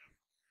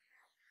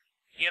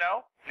 You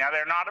know, now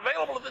they're not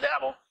available to the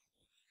devil.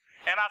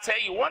 And I'll tell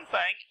you one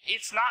thing,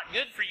 it's not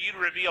good for you to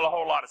reveal a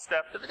whole lot of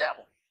stuff to the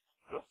devil.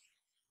 Oops.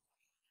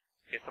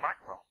 Hit the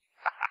microphone.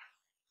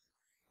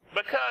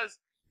 Because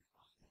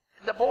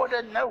the boy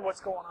doesn't know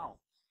what's going on.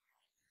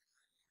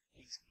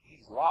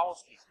 He's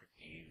lost, he's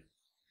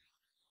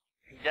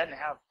doesn't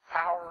have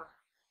power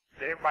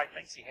that everybody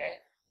thinks he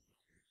has.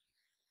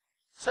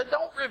 So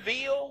don't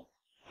reveal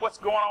what's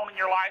going on in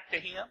your life to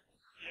him.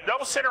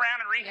 Don't sit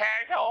around and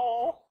rehash,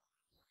 oh,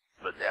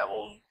 the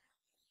devil's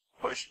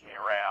pushing me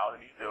around,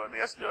 and he's doing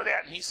this, doing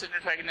that, and he's sitting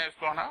there taking notes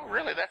going, oh,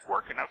 really, that's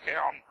working. Okay,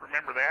 I'll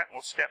remember that, and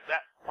we'll step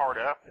that part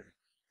up. And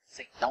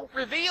see, don't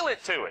reveal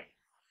it to him.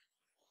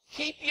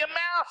 Keep your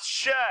mouth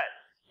shut.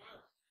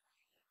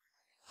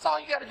 That's all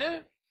you got to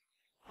do.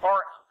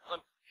 Or,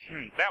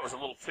 that was a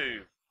little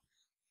too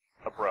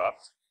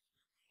abrupt.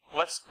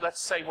 Let's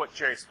say what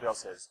Jerry Spell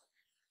says.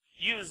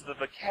 Use the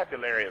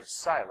vocabulary of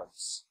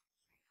silence.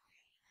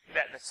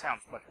 That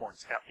sounds much more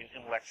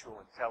intellectual,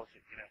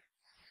 intelligent, you know.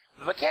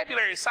 The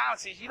vocabulary of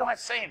silence is you don't have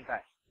to say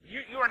anything.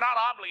 You are not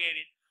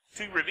obligated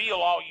to reveal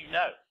all you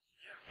know.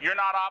 You're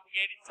not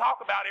obligated to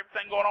talk about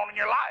everything going on in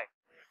your life.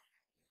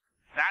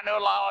 Now, I know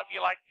a lot of you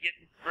like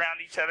getting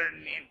around each other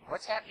and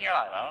what's happening in your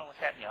life? Oh, what's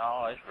happening?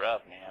 Oh, it's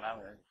rough, man.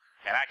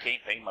 And I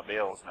can't pay my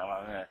bills. No,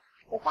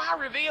 well, why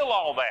reveal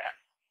all that?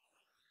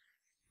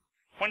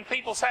 When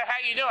people say,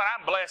 how you doing?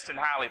 I'm blessed and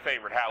highly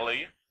favored.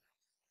 Hallelujah.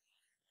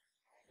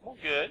 Well,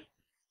 good.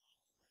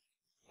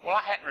 Well,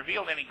 I hadn't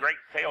revealed any great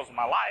tales of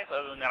my life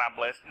other than that I'm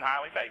blessed and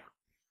highly favored.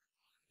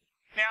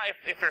 Now,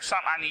 if there's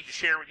something I need to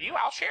share with you,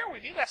 I'll share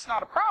with you. That's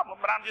not a problem.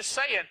 But I'm just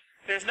saying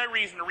there's no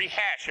reason to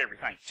rehash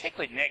everything,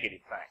 particularly negative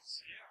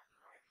things.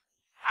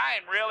 I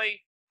am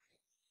really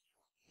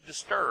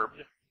disturbed.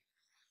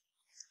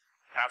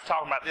 And I was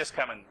talking about this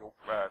coming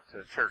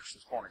to church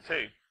this morning,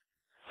 too.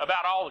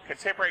 About all the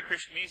contemporary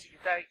Christian music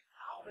today,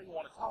 all they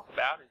want to talk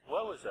about is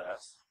woe is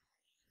us.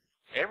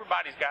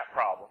 Everybody's got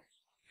problems,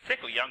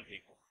 particularly young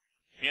people.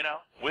 You know,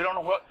 we don't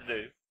know what to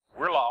do.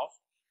 We're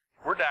lost.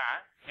 We're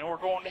dying. And we're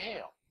going to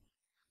hell.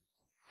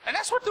 And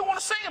that's what they want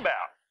to sing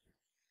about.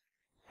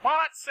 Why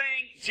not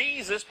sing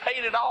Jesus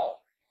paid it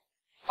all?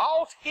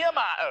 All to him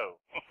I owe.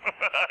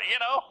 You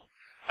know,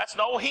 that's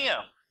an old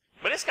hymn.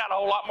 But it's got a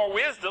whole lot more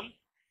wisdom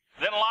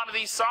than a lot of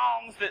these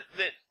songs that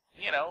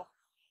you know,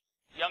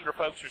 younger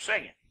folks are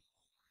singing.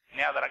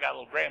 Now that I got a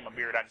little gray in my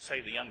beard, I can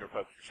say the younger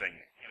folks are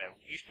singing. You know,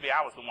 it used to be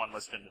I was the one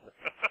listening to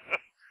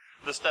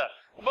the stuff.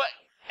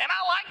 And I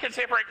like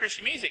contemporary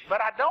Christian music, but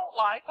I don't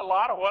like a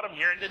lot of what I'm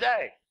hearing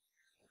today.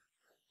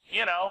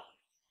 You know,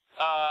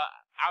 I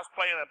was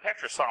playing a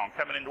Petra song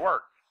coming into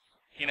work.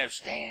 You know,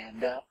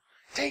 stand up,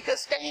 take a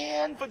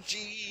stand for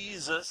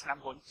Jesus. And I'm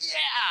going,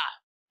 yeah!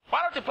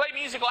 Why don't they play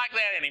music like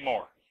that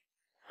anymore?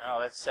 Oh,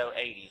 that's so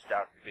 80s,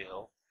 Dr.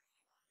 Bill.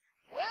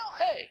 Well,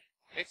 hey,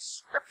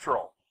 it's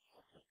scriptural.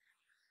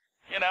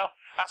 You know,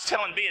 I was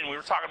telling Ben, we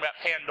were talking about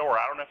Pandora.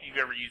 I don't know if you've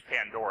ever used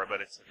Pandora,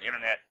 but it's an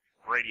internet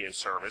radio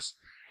service.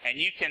 And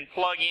you can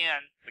plug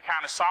in the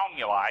kind of song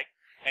you like,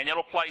 and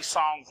it'll play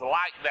songs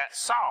like that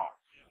song.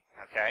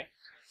 Okay?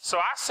 So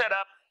I set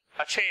up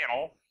a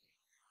channel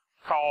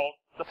called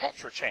the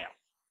Petra Channel.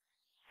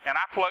 And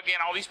I plugged in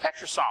all these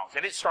Petra songs,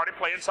 and it started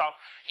playing songs.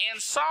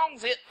 And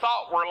songs it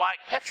thought were like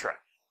Petra.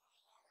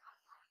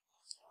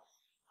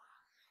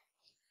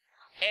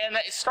 And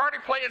it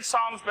started playing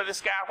songs by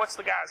this guy. What's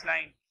the guy's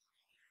name?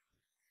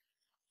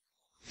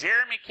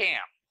 Jeremy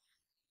Camp.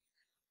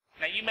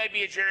 Now, you may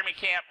be a Jeremy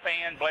Camp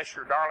fan, bless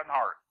your darling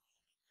heart.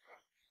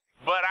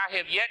 But I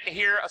have yet to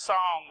hear a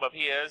song of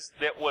his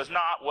that was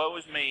not, woe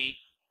is me,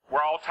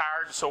 we're all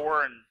tired and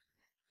sore, and,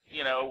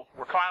 you know,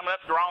 we're climbing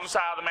up the wrong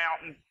side of the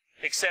mountain,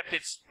 except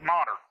it's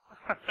modern.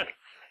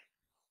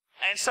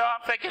 And so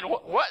I'm thinking,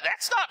 what?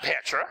 That's not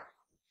Petra.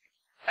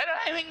 That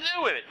doesn't have anything to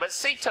do with it. But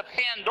see, to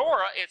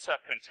Pandora, it's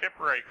a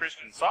contemporary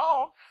Christian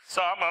song,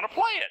 so I'm going to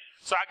play it.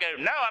 So I go,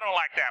 no, I don't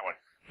like that one.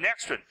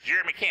 Next one,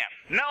 Jeremy Camp.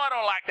 No, I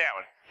don't like that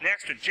one.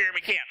 Next one,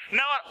 Jeremy Camp.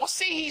 No, well,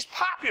 see, he's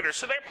popular,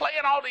 so they're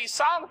playing all these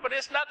songs for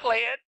this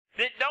knucklehead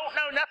that don't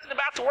know nothing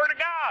about the Word of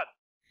God.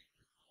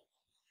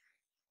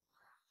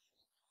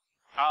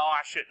 Oh,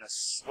 I shouldn't have,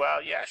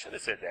 well, yeah, I should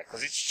have said that,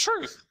 because it's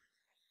truth.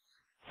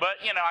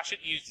 But, you know, I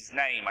shouldn't have used his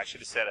name. I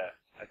should have said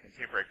a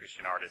contemporary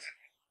Christian artist.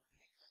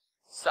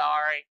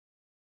 Sorry.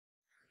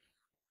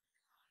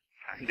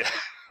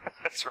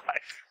 That's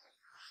right.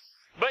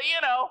 But,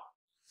 you know,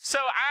 so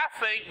I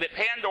think that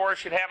Pandora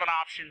should have an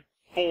option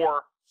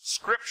for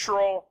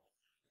scriptural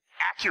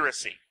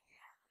accuracy.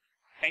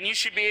 And you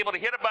should be able to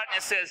hit a button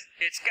that says,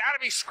 it's got to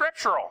be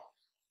scriptural.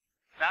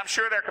 Now, I'm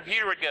sure their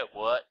computer would go,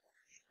 what?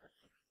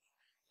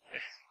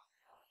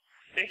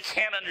 It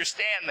can't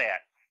understand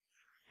that.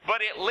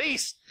 But at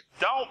least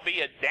don't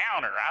be a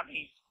downer. I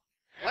mean,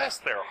 bless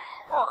their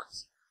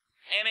hearts.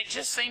 And it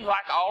just seems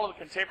like all of the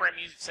contemporary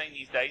music scene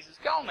these days has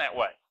gone that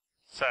way.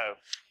 So,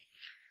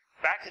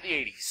 back to the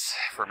 80s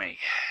for me.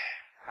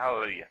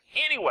 Hallelujah.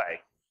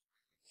 Anyway,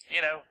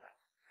 you know,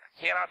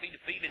 I cannot be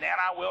defeated and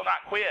I will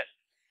not quit.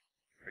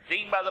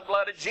 Redeemed by the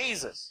blood of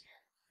Jesus.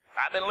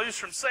 I've been loosed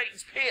from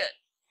Satan's pit.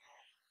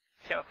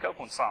 Kenneth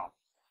Copeland song.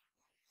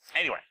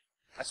 Anyway,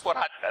 that's what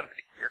I got to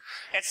hear.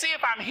 And see,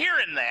 if I'm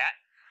hearing that,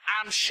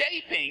 I'm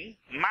shaping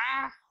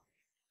my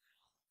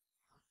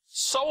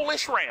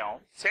soulish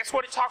realm. See, that's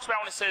what it talks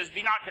about when it says,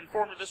 be not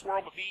conformed to this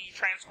world, but be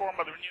transformed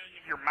by the renewing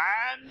of your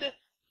mind.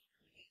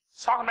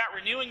 It's talking about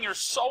renewing your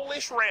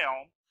soulish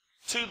realm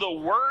to the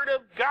Word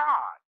of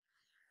God.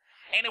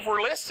 And if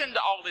we're listening to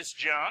all this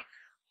junk,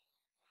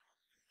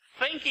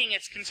 thinking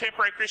it's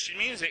contemporary Christian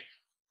music,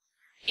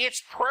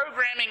 it's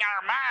programming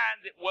our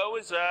mind that woe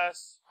is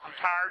us, I'm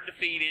tired,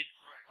 defeated,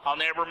 I'll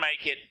never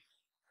make it.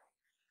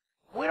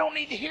 We don't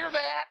need to hear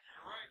that.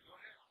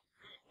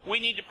 We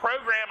need to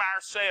program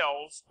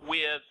ourselves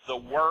with the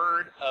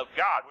Word of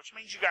God, which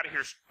means you've got to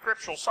hear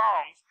scriptural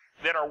songs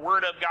that are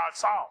Word of God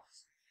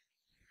songs.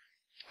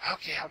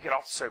 Okay, I'll get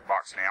off the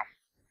soapbox now.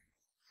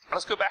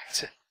 Let's go back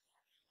to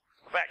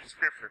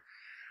Scripture.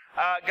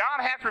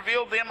 God hath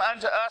revealed them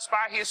unto us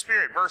by His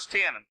Spirit. Verse 10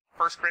 in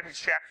 1 Corinthians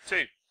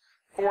chapter 2.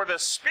 For the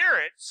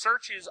Spirit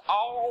searches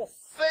all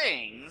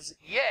things,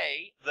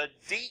 yea, the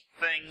deep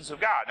things of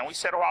God. Now we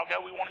said a while ago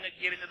we wanted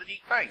to get into the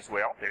deep things.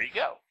 Well, there you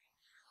go.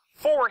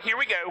 For, here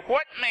we go,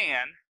 what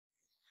man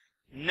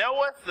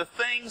knoweth the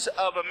things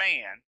of a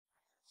man,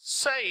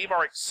 save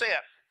or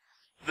except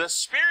the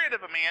spirit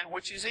of a man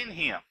which is in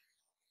him?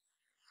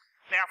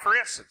 Now, for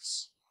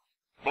instance,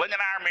 Blenda and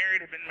I are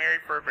married, have been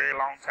married for a very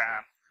long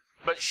time,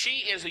 but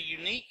she is a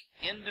unique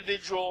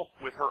individual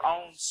with her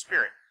own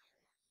spirit.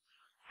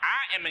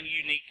 I am a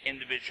unique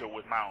individual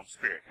with my own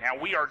spirit.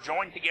 Now, we are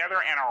joined together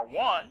and are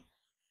one,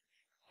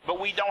 but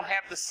we don't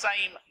have the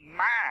same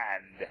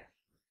mind.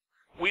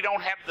 We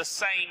don't have the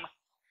same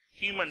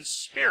human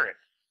spirit.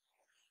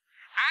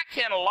 I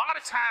can a lot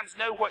of times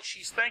know what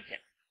she's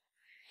thinking.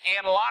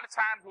 And a lot of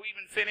times we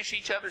even finish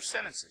each other's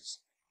sentences.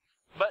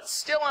 But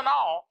still in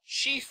all,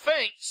 she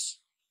thinks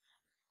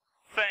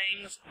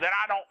things that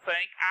I don't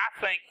think.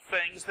 I think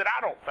things that I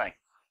don't think.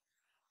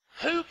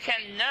 Who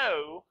can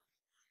know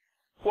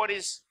what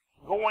is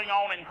going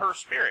on in her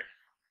spirit?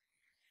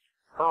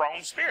 Her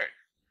own spirit.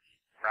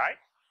 Right?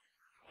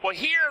 Well,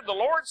 here the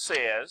Lord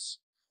says,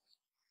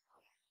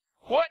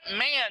 what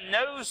man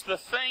knows the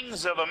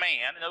things of a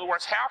man? In other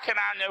words, how can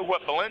I know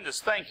what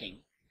Belinda's thinking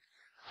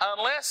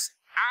unless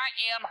I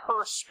am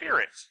her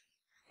spirit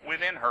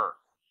within her?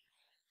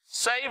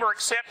 Save or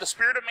except the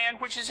spirit of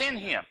man which is in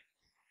him.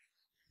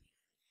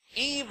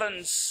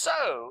 Even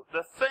so,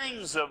 the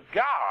things of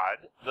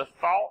God, the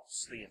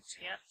thoughts, the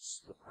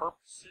intents, the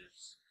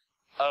purposes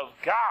of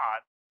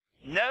God,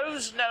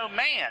 knows no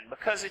man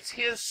because it's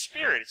His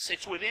spirit. It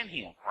sits within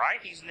him, right?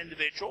 He's an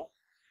individual.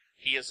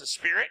 He is a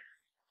spirit.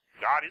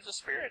 God is a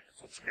spirit.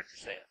 That's what Scripture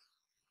says.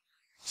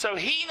 So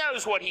He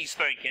knows what He's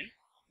thinking.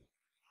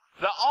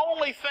 The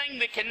only thing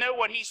that can know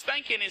what He's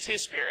thinking is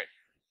His spirit.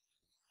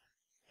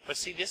 But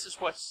see, this is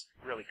what's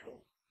really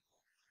cool.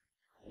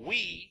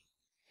 We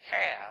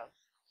have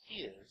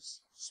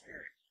His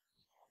spirit.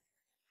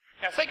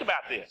 Now think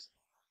about this.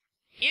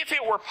 If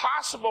it were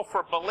possible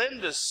for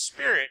Belinda's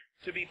spirit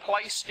to be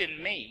placed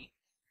in me,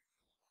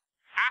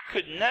 I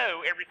could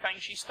know everything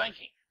she's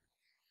thinking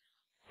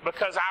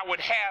because I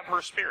would have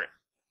her spirit.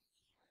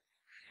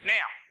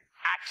 Now,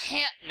 I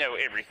can't know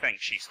everything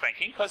she's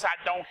thinking because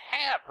I don't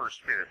have her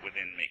spirit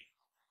within me.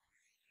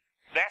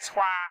 That's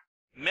why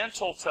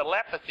mental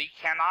telepathy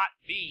cannot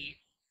be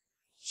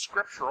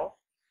scriptural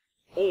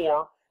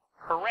or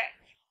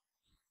correct.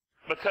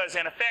 Because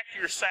in effect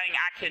you're saying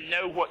I can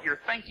know what you're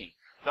thinking.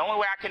 The only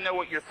way I can know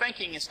what you're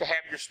thinking is to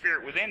have your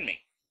spirit within me.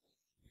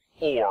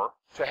 Or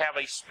to have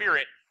a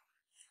spirit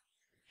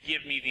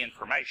give me the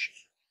information.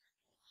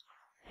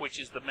 Which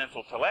is the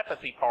mental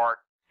telepathy part.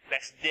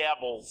 That's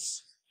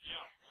devils.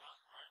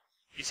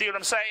 You see what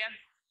I'm saying?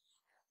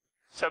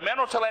 So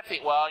mental telepathy,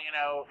 well, you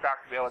know,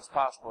 Dr. Bill, it's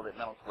possible that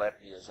mental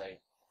telepathy is a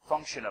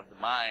function of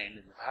the mind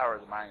and the power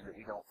of the mind that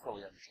we don't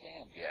fully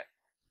understand yet.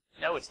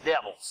 No, it's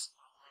devils.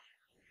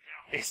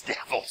 It's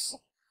devils.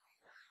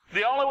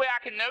 The only way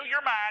I can know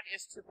your mind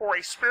is for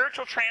a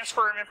spiritual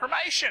transfer of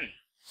information.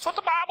 That's what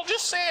the Bible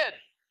just said.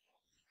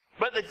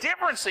 But the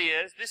difference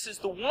is, this is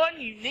the one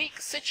unique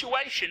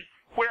situation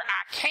where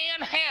I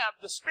can have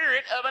the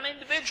spirit of an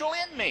individual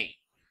in me.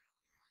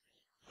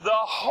 The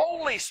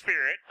Holy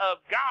Spirit of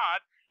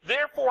God,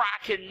 therefore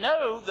I can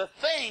know the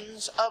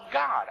things of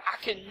God.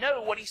 I can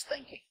know what He's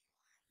thinking.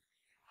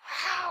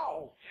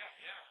 How?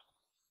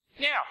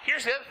 Now,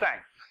 here's the other thing.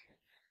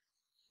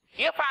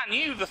 If I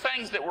knew the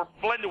things that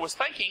Belinda was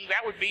thinking,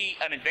 that would be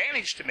an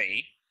advantage to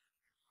me.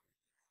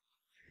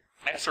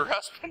 As her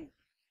husband,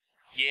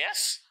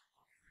 yes.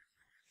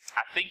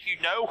 I think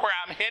you know where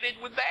I'm headed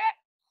with that.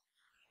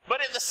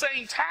 But at the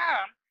same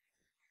time,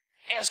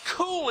 as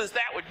cool as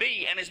that would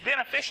be, and as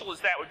beneficial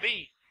as that would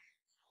be,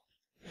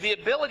 the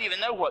ability to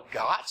know what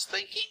God's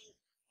thinking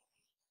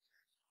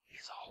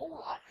is a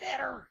whole lot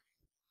better.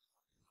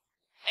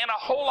 And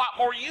a whole lot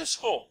more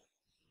useful.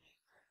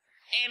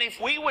 And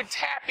if we would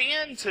tap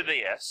into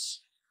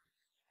this,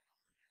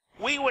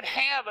 we would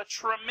have a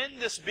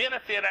tremendous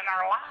benefit in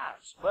our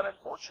lives. But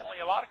unfortunately,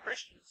 a lot of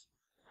Christians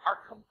are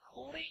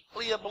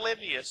completely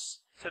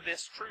oblivious to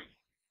this truth.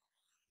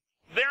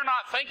 They're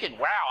not thinking,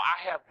 wow,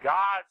 I have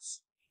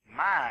God's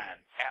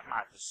mind at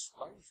my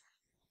disposal.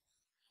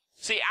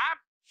 See, I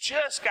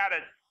just got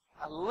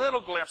a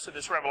little glimpse of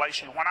this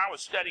revelation when I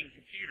was studying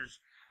computers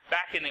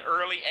back in the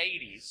early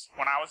 80s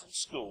when I was in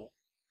school.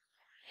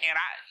 And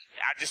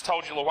I just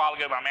told you a little while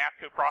ago, my math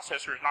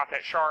coprocessor is not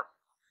that sharp.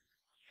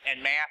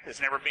 And math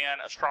has never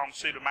been a strong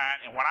suit of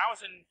mine. And when I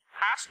was in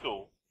high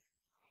school,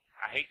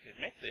 I hate to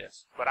admit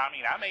this, but I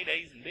mean, I made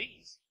A's and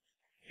B's,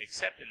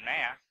 except in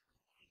math.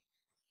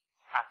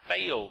 I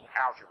failed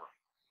algebra.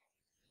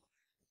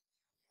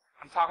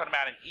 I'm talking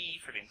about an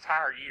E for the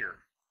entire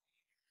year.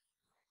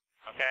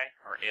 Okay?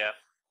 Or F,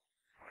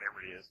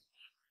 whatever it is.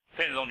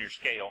 Depends on your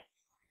scale.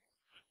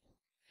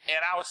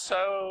 And I was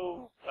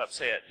so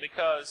upset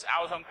because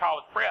I was on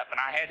college prep and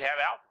I had to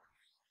have algebra.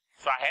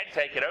 So I had to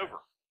take it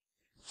over.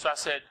 So I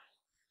said,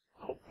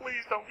 oh,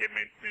 please don't give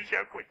me Ms.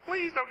 Yoakley.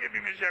 Please don't give me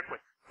Ms. Yoakley.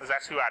 Because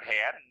that's who I'd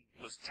had, and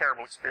it was a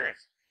terrible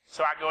experience.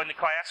 So I go into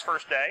class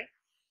first day.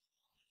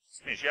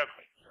 It's Ms.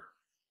 Yoakley.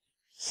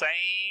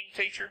 Same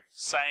teacher,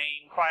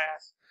 same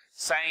class,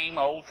 same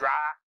old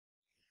dry.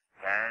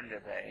 Turn to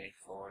page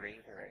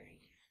 43.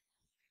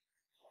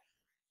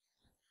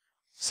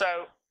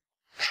 So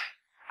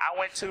I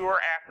went to her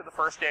after the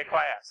first day of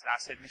class, and I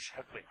said, Ms.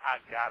 Yoakley, I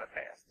got to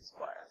pass this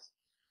class.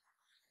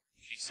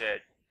 She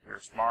said, you're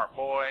a smart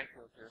boy.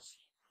 You'll just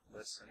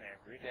listen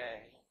every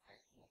day.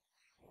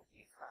 You'll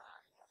be fine.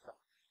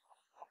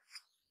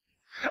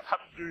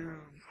 I'm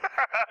doomed.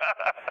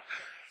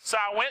 So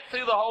I went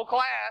through the whole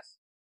class.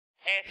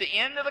 At the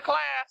end of the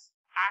class,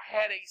 I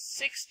had a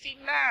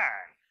 69.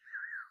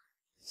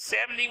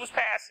 70 was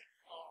passing.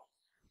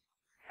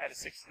 I had a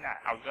 69.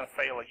 I was going to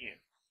fail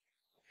again.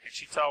 And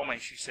she told me,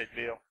 she said,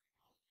 Bill,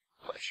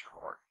 bless your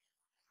heart,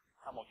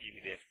 I'm going to give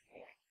you this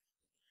point.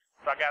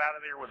 So I got out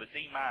of there with a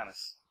D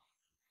minus.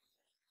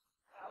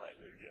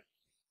 Hallelujah.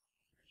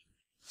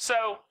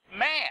 So,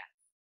 math,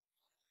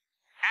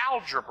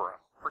 algebra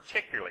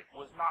particularly,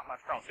 was not my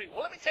strong suit.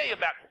 Well, let me tell you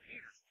about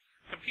computers.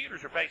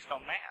 Computers are based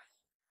on math.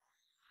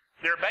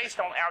 They're based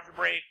on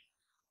algebraic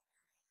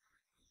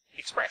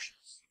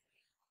expressions.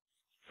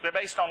 They're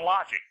based on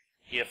logic,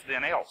 if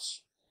then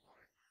else.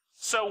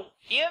 So,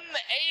 in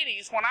the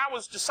 80s, when I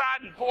was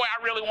deciding, boy,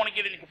 I really want to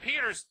get into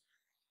computers,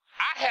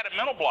 I had a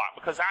mental block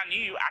because I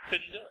knew I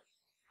couldn't do it.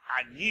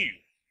 I knew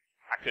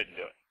I couldn't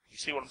do it. You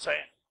see what I'm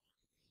saying?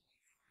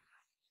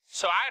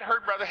 So I had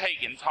heard Brother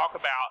Hagin talk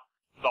about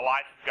the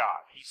life of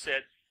God. He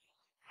said,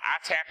 I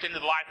tapped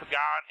into the life of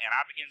God, and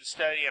I began to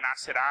study, and I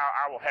said,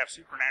 I will have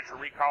supernatural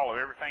recall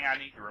of everything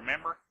I need to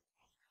remember.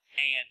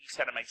 And he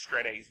said I make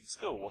straight A's in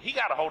school. Well, he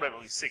got a hold of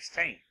it when he was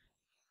 16.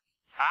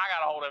 I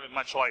got a hold of it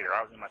much later.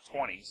 I was in my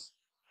 20s.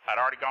 I'd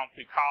already gone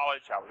through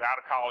college. I was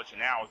out of college, and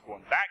now I was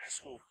going back to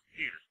school for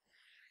computers.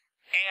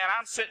 And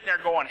I'm sitting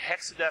there going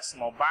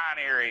hexadecimal,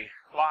 binary,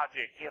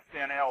 logic, if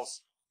then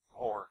else,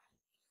 or.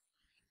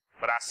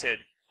 But I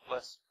said,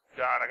 bless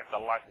God, I got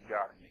the life of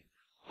God in me.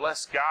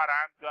 Bless God,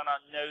 I'm going to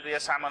know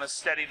this. I'm going to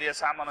study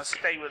this. I'm going to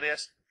stay with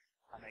this.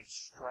 I made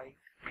straight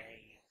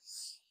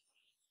A's.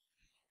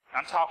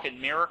 I'm talking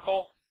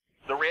miracle,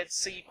 the Red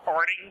Sea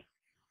parting.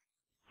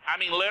 I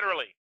mean,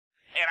 literally.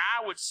 And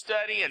I would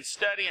study and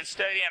study and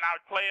study, and I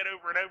would play it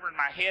over and over in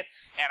my head,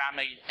 and I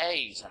made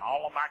A's in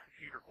all of my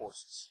computer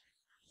courses.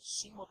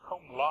 Summa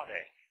cum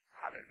laude.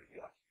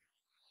 Hallelujah.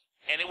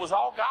 And it was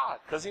all God,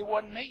 because it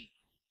wasn't me.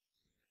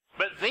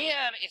 But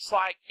then, it's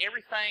like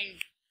everything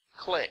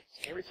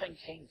clicked. Everything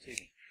came to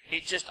me.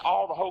 It just, the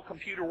whole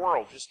computer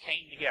world just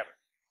came together.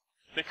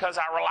 Because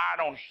I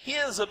relied on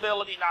His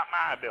ability, not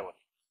my ability.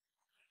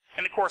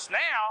 And of course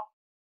now,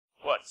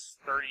 what's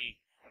 30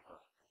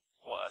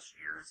 plus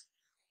years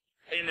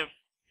into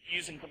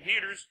using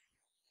computers,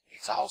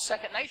 it's all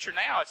second nature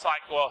now. It's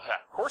like, well,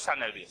 of course I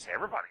know this.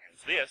 Everybody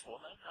knows this. Well,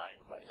 no, not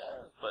everybody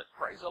does. But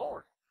praise the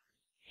Lord.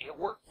 It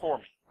worked for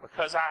me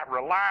because I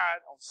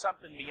relied on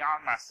something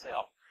beyond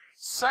myself.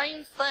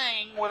 Same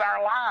thing with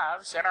our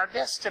lives and our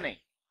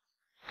destiny.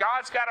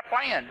 God's got a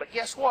plan, but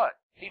guess what?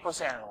 People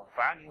say, well, if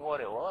I knew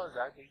what it was,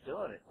 I'd be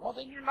doing it. Well,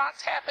 then you're not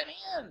tapping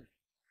in.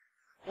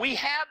 We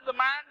have the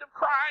mind of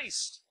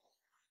Christ.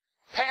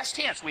 Past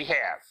tense, we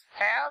have.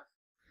 Have?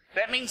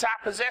 That means I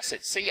possess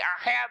it. See,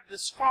 I have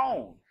this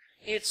phone.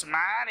 It's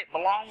mine. It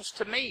belongs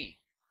to me.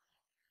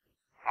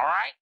 All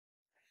right?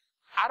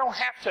 I don't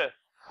have to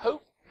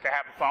hope to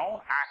have a phone.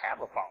 I have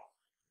a phone.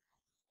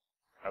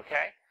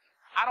 Okay?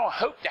 I don't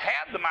hope to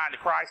have the mind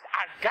of Christ.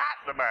 I've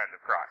got the mind of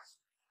Christ.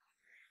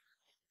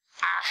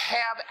 I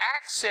have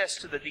access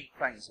to the deep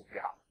things of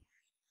God.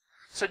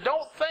 So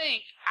don't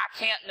think I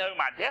can't know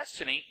my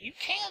destiny. You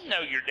can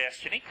know your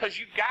destiny because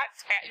you're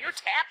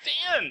tapped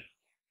in.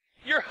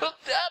 You're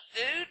hooked up,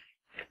 dude,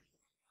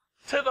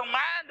 to the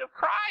mind of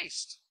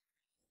Christ.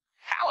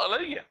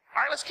 Hallelujah.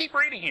 All right, let's keep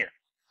reading here.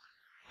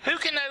 Who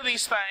can know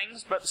these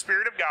things but the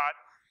Spirit of God?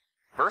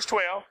 Verse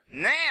 12.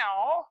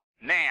 Now,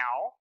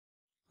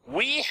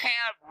 we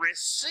have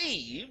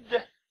received,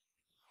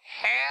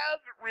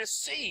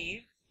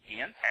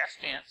 in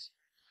past tense,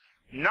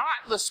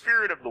 not the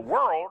spirit of the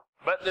world,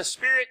 but the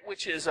Spirit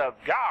which is of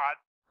God.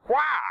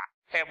 Why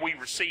have we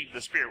received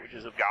the Spirit which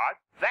is of God?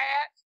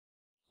 That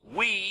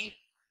we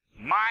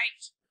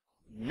might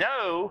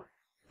know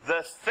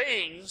the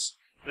things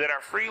that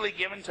are freely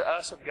given to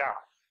us of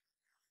God.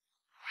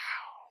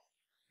 Wow.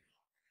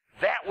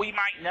 That we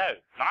might know.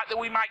 Not that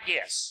we might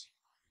guess.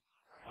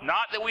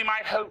 Not that we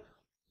might hope,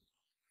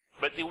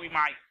 but that we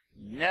might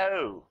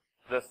know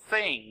the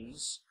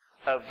things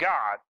of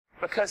God,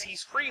 because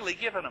He's freely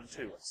given them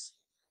to us.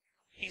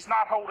 He's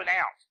not holding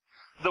out.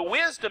 The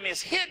wisdom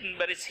is hidden,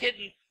 but it's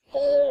hidden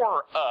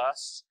for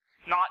us,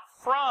 not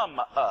from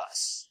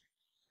us.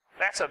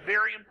 That's a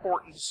very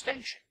important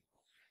distinction.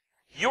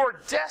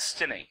 Your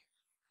destiny,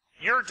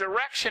 your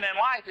direction in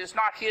life is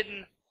not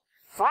hidden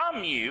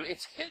from you.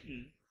 It's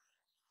hidden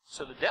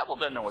so the devil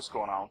doesn't know what's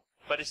going on,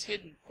 but it's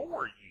hidden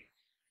for you.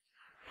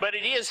 But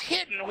it is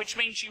hidden, which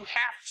means you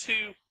have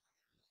to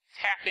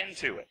tap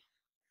into it.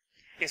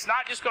 It's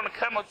not just going to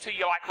come up to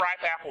you like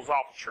ripe apples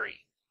off a tree.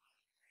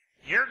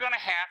 You're going to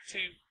have to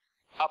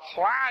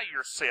apply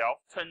yourself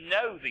to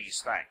know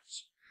these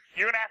things.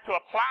 You're going to have to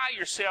apply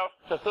yourself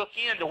to hook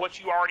into what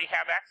you already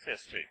have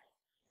access to.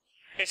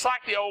 It's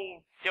like the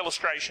old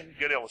illustration,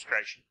 good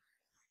illustration,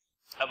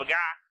 of a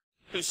guy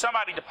who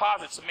somebody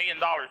deposits $1 million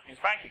in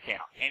his bank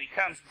account, and he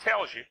comes and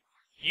tells you,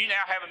 you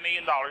now have $1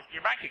 million in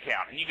your bank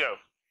account. And you go,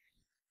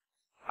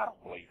 I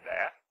don't believe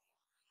that.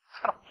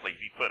 I don't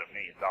believe he put $1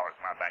 million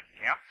in my bank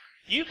account.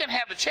 You can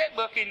have the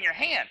checkbook in your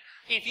hand.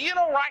 If you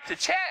don't write the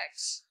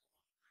checks,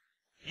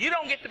 you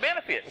don't get the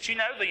benefit. But you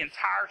know, the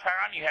entire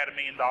time you had $1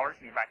 million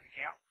in your bank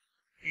account,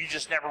 you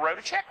just never wrote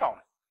a check on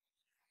it.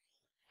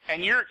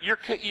 And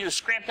you're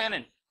scrimping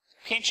and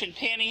pinching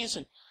pennies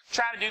and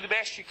trying to do the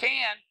best you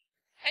can,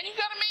 and you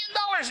got $1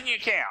 million in your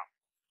account.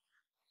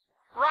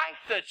 Write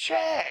the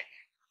check.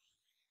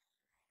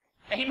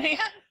 Amen?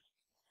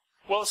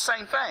 Well, the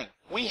same thing.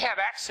 We have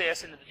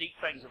access into the deep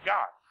things of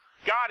God.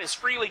 God has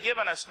freely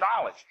given us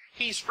knowledge.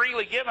 He's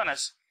freely given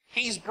us,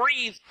 He's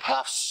breathed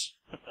puffs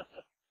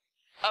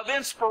of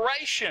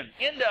inspiration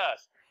into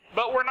us.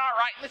 But we're not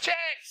writing the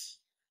checks.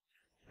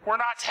 We're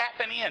not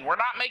tapping in. We're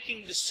not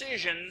making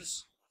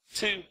decisions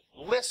to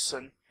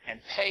listen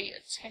and pay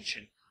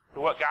attention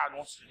to what God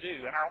wants to do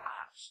in our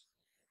lives.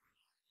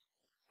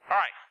 All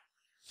right.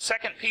 2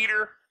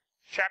 Peter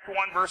chapter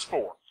 1, verse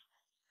 4.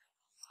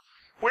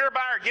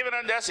 Whereby are given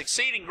unto us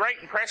exceeding great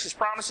and precious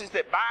promises,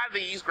 that by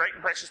these great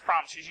and precious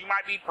promises you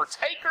might be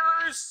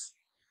partakers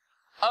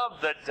of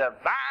the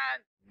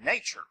divine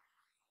nature,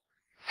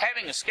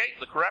 having escaped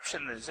the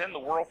corruption that is in the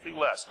world through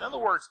lust. In other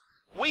words,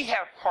 we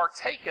have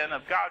partaken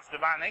of God's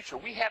divine nature.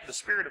 We have the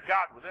Spirit of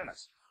God within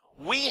us.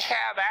 We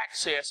have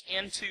access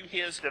into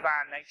His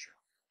divine nature.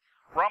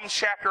 Romans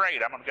chapter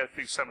 8, I'm going to go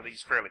through some of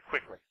these fairly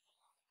quickly.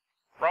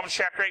 Romans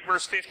chapter 8,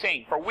 verse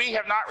 15. For we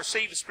have not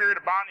received the spirit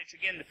of bondage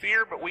again to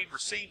fear, but we've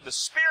received the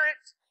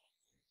Spirit,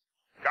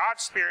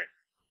 God's Spirit,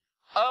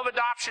 of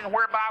adoption,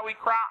 whereby we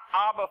cry,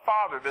 Abba,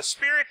 Father. The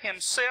Spirit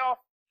Himself,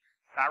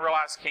 and I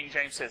realize King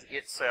James says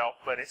itself,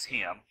 but it's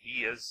Him.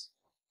 He is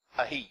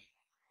a He.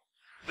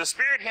 The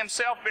Spirit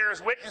Himself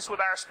bears witness with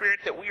our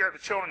spirit that we are the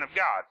children of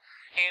God.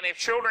 And if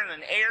children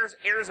and heirs,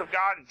 heirs of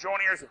God and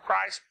joint heirs of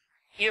Christ,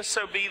 if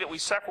so be that we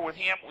suffer with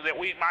Him, that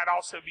we might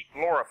also be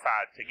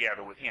glorified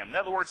together with Him. In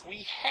other words,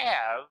 we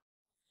have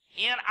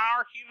in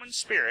our human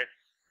spirit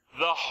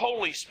the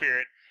Holy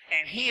Spirit,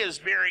 and He is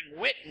bearing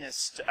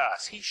witness to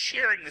us. He's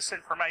sharing this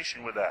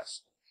information with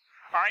us.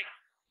 All right,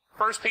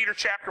 1 Peter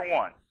chapter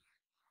 1.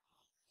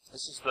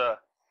 This is the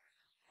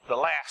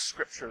last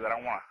scripture that I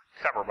want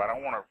to cover, but I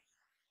want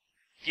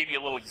to give you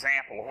a little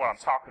example of what I'm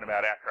talking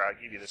about after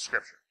I give you the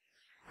scripture.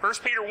 1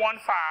 Peter 1:5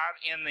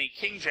 in the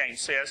King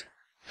James says,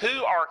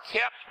 who are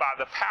kept by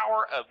the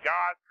power of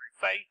God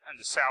through faith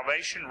unto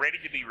salvation, ready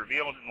to be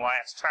revealed in the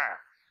last time.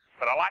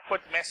 But I like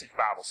what the Message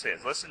Bible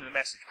says. Listen to the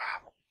Message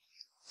Bible.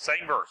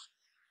 Same verse.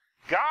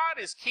 God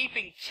is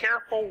keeping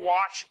careful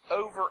watch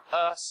over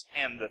us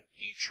and the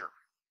future.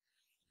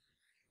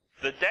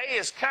 The day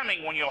is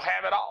coming when you'll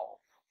have it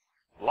all.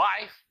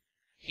 Life,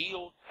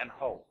 healed, and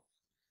whole.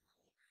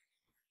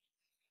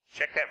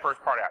 Check that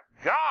first part out.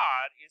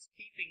 God is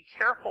keeping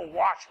careful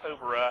watch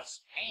over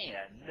us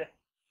and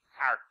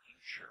our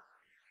future.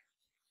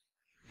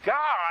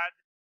 God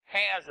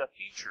has a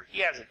future.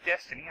 He has a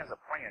destiny. He has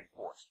a plan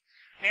for us.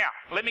 Now,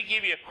 let me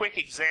give you a quick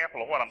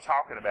example of what I'm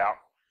talking about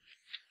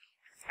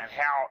and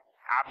how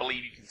I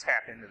believe you can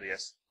tap into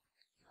this.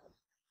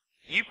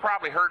 You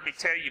probably heard me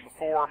tell you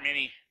before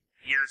many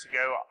years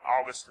ago,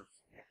 August of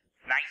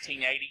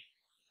 1980,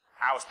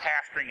 I was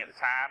pastoring at the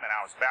time, and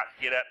I was about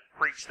to get up and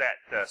preach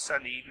that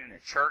Sunday evening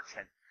at church,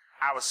 and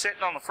I was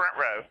sitting on the front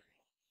row,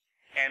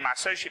 and my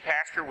associate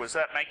pastor was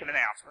up making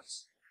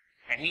announcements,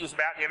 and he was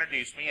about to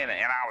introduce me, and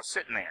I was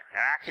sitting there, and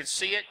I could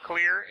see it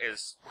clear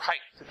as right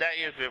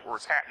today as it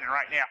was happening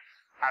right now.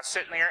 I was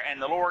sitting there,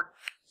 and the Lord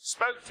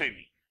spoke to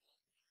me,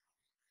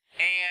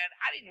 and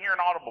I didn't hear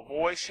an audible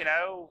voice, you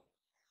know.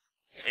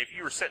 If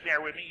you were sitting there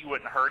with me, you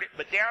wouldn't have heard it,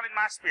 but down in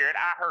my spirit,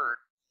 I heard,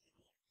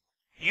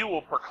 you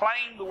will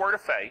proclaim the word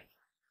of faith,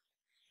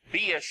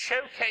 be a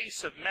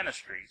showcase of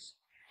ministries,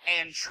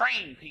 and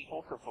train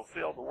people to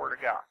fulfill the word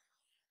of God.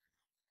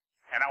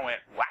 And I went,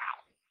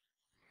 wow.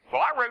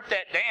 Well, I wrote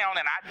that down,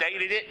 and I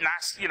dated it, and I,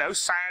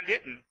 signed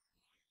it, and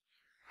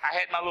I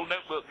had my little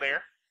notebook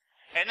there.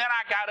 And then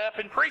I got up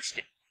and preached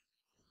it.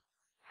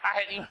 I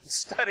hadn't even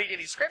studied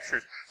any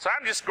scriptures. So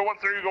I'm just going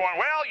through going,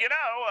 well,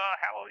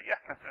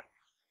 hallelujah.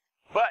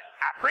 But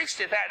I preached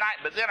it that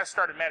night, but then I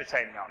started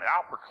meditating on it.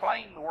 I'll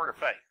proclaim the word of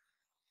faith.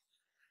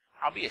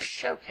 I'll be a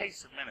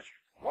showcase of ministry.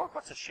 Lord,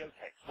 what's a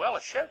showcase? Well,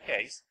 a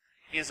showcase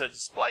is a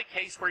display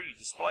case where you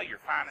display your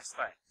finest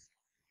things.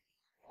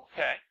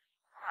 Okay.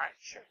 All right,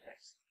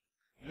 showcase.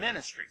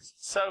 Ministries.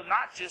 So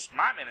not just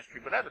my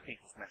ministry, but other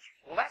people's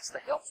ministries. Well, that's the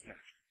helps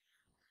ministry.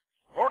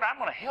 Lord, I'm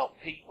going to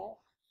help people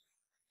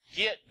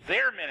get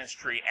their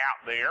ministry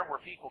out there where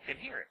people can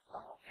hear it.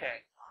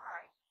 Okay. All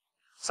right.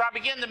 So I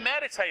began to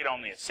meditate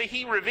on this. See,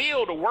 he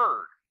revealed a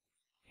word.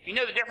 You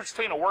know the difference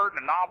between a word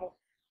and a novel?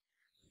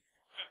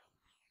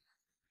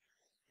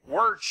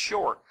 Word's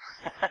short.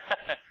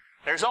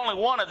 There's only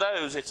one of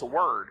those, it's a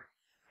word.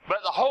 But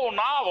the whole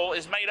novel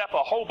is made up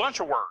of a whole bunch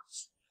of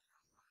words.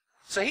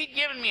 So he'd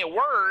given me a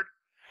word,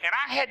 and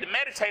I had to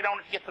meditate on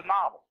it to get the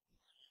novel.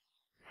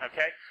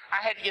 Okay?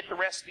 I had to get the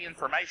rest of the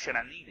information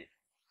I needed.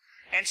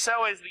 And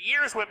so as the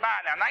years went by,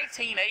 now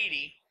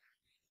 1980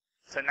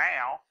 to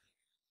now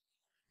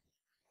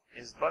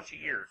is a bunch of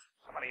years.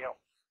 Somebody help.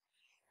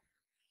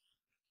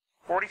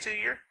 42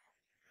 years?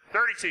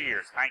 32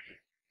 years. Thank you.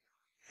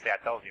 See, I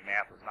told you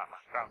math was not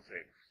my strong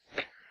suit.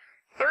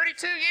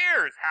 32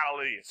 years.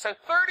 Hallelujah. So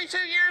 32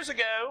 years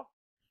ago,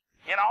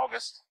 in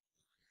August,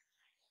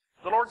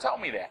 the Lord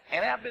told me that.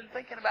 And I've been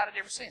thinking about it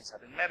ever since.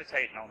 I've been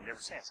meditating on it ever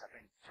since. I've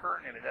been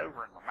turning it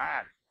over in my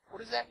mind.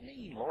 What does that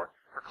mean, Lord?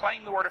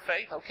 Proclaim the word of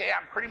faith. Okay,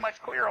 I'm pretty much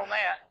clear on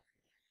that.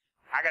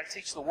 I got to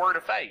teach the word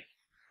of faith.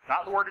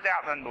 Not the word of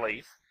doubt and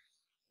unbelief.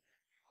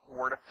 The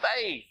word of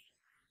faith.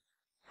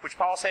 Which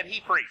Paul said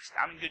he preached.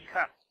 I'm in good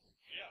company.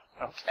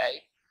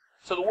 Okay.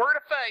 So the word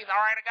of faith, all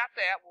right, I got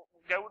that. We'll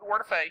go with the word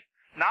of faith.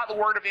 Not the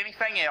word of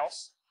anything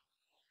else.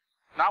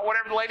 Not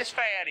whatever the latest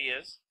fad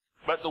is,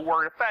 but the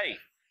word of faith.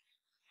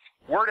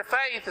 Word of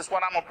faith is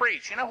what I'm going to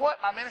preach. You know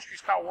what? My ministry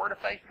is called Word of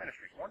Faith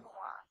Ministries. Wonder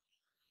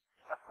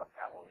why?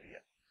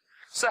 Hallelujah.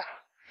 So,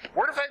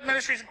 Word of Faith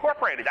Ministries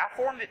Incorporated. I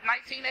formed it in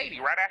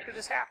 1980, right after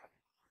this happened.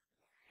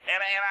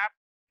 And I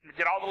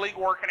did all the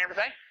legal work and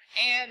everything.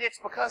 And it's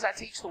because I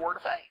teach the Word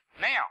of Faith.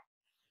 Now,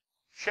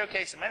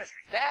 showcase of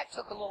ministry. That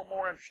took a little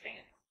more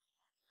understanding.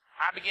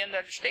 I began to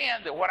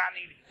understand that what I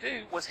needed to do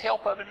was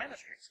help other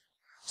ministries.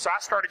 So I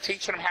started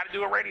teaching them how to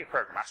do a radio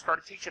program. I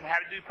started teaching them how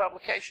to do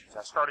publications.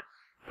 I started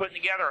putting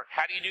together,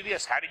 how do you do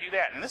this, how do you do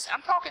that? And this,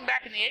 I'm talking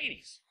back in the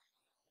 80s.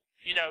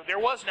 You know, there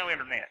was no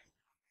internet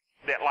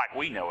that like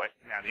we know it.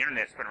 Now, the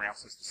internet's been around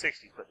since the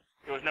 60s, but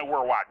there was no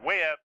World Wide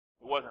Web.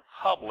 It wasn't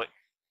public.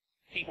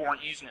 People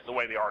weren't using it the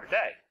way they are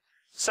today.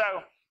 So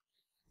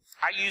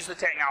I used the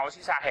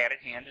technologies I had at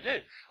hand to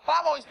do. Well,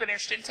 I've always been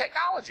interested in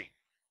technology.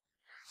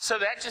 So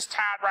that just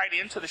tied right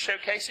into the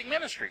showcasing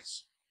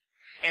ministries.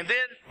 And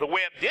then the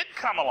web did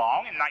come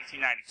along in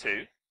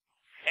 1992,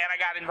 and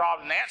I got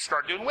involved in that and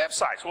started doing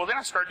websites. Well, then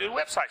I started doing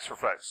websites for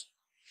folks.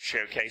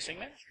 Showcasing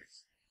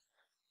ministries.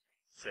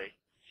 See?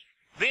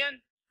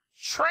 Then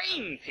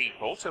train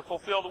people to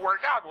fulfill the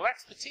Word of God. Well,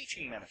 that's the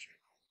teaching ministry.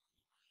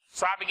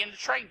 So I began to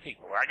train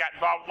people. I got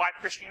involved with Life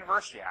Christian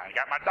University. I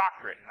got my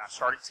doctorate, and I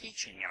started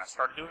teaching, and I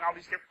started doing all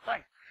these different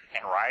things.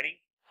 And writing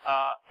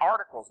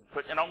articles and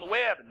putting it on the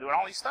web and doing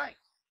all these things.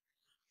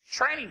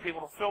 Training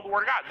people to fulfill the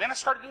Word of God. Then I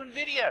started doing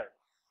video.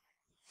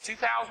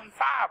 2005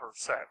 or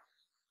so.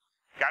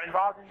 Got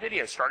involved in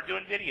video. Started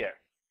doing video.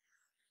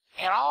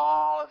 And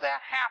all of that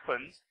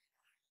happened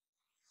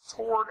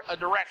toward a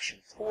direction,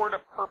 toward a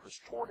purpose,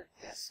 toward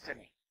a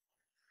destiny.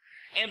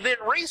 And then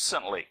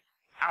recently,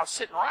 I was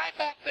sitting right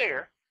back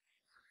there,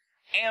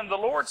 and the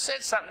Lord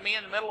said something to me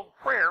in the middle of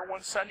prayer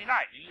one Sunday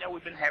night. You know,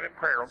 we've been having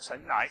prayer on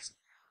Sunday nights.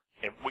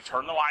 We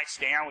turn the lights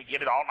down, we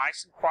get it all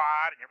nice and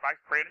quiet, and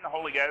everybody's praying in the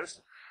Holy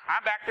Ghost.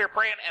 I'm back there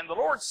praying, and the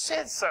Lord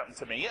said something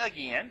to me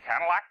again,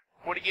 kind of like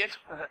what he did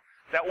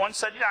that one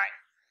Sunday night.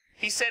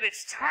 He said,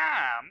 it's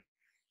time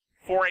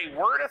for a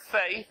Word of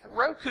Faith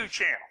Roku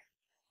channel.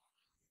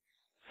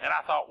 And I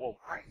thought, well,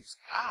 praise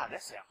God,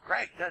 that sounds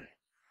great, doesn't it?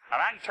 I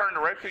mean, I can turn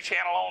the Roku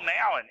channel on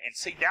now and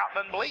see doubt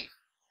and unbelief.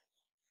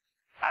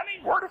 I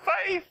mean, Word of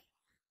Faith.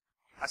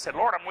 I said,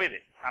 Lord, I'm with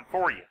it. I'm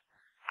for you.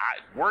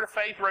 Word of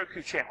Faith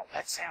Roku channel.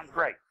 That sounds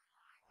great.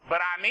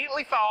 But I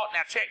immediately thought,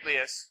 now check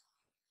this.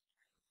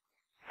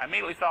 I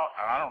immediately thought,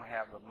 I don't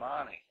have the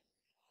money.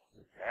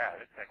 Yeah,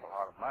 it'd take a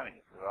lot of money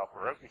to put off a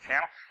Roku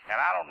channel, and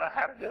I don't know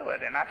how to do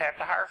it, and I'd have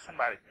to hire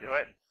somebody to do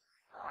it.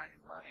 I don't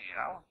have money, you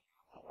know.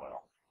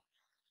 Well,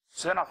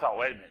 so then I thought,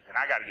 wait a minute, then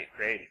I got to get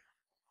creative.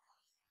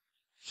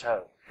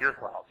 So here's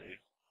what I'll do.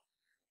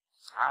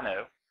 I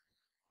know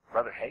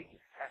Brother Hagin,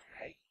 Pastor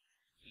Hagin,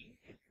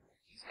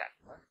 he's got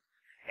the money.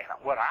 And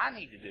what I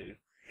need to do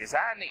is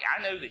I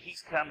know that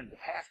he's coming to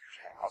Pastor's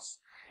house,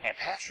 and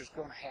Pastor's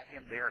going to have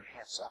him there and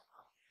have supper.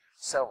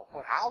 So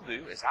what I'll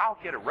do is I'll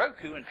get a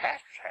Roku in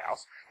Pastor's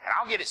house, and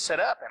I'll get it set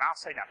up, and I'll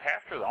say, now,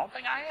 Pastor, the only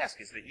thing I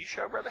ask is that you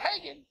show Brother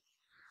Hagin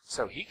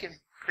so he can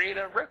create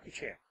a Roku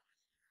channel.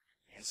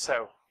 And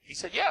so he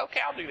said, yeah, okay,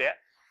 I'll do that.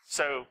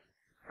 So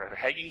Brother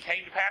Hagin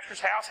came to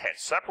Pastor's house, had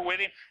supper with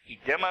him. He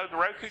demoed the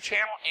Roku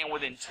channel, and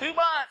within 2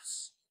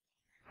 months,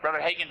 Brother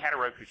Hagin had a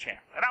Roku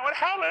channel. And I went,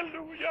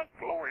 hallelujah,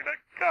 glory to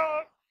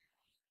God.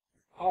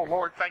 Oh,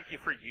 Lord, thank you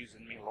for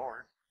using me,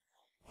 Lord.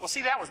 Well,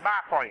 see, that was my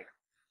plan.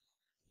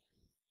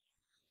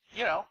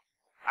 You know,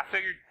 I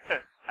figured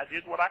I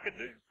did what I could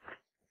do.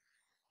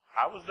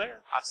 I was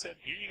there. I said,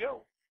 here you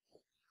go.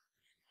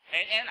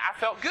 And I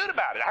felt good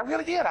about it. I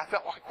really did. I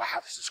felt like, wow,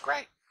 this is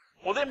great.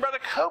 Well, then Brother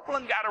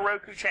Copeland got a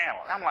Roku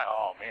channel. And I'm like,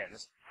 oh, man,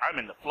 I'm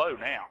in the flow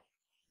now.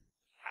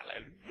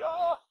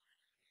 Hallelujah.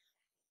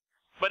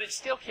 But it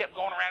still kept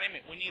going around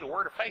him. We need a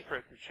Word of Faith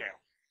Roku channel.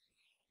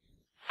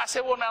 I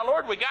said, well, now,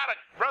 Lord, we got it.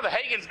 Brother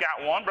Hagin's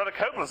got one. Brother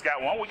Copeland's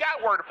got one. We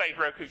got a Word of Faith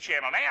Roku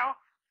channel now.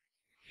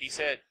 He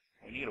said,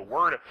 we need a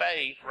Word of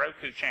Faith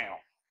Roku channel.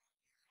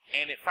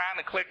 And it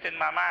finally clicked in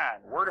my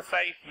mind. Word of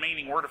Faith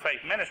meaning Word of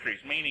Faith Ministries,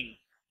 meaning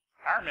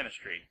our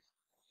ministry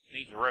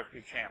needs a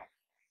Roku channel.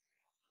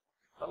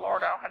 But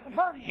Lord, I don't have the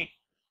money.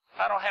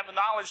 I don't have the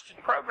knowledge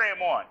to program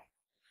one.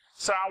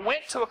 So I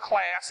went to a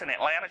class in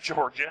Atlanta,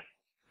 Georgia.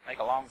 Make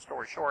a long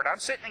story short, I'm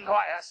sitting in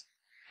class,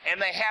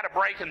 and they had a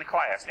break in the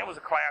class. And it was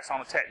a class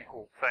on a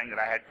technical thing that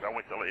I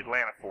went to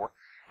Atlanta for.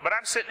 But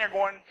I'm sitting there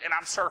going, and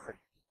I'm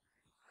surfing.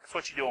 That's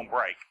what you do on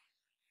break.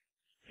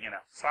 You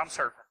know, so I'm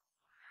surfing.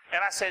 And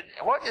I said,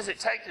 what does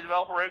it take to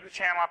develop a Roku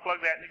channel? I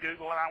plugged that into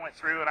Google, and I went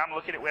through, and I'm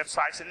looking at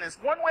websites, and this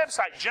one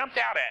website jumped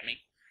out at me.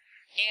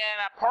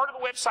 And part of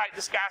the website,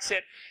 this guy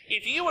said,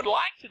 if you would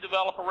like to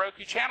develop a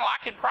Roku channel,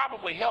 I can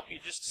probably help you.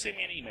 Just send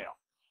me an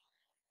email.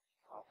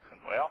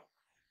 Well,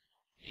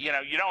 you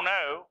know, you don't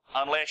know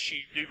unless you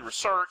do the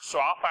research, so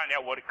I'll find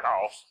out what it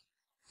costs.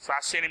 So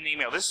I sent him an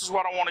email. This is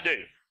what I want to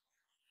do.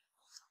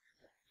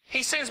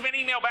 He sends me an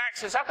email back,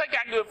 says, I think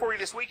I can do it for you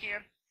this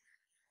weekend.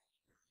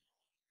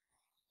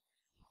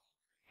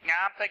 Now,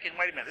 I'm thinking,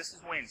 wait a minute, this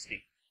is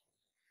Wednesday.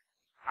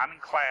 I'm in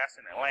class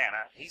in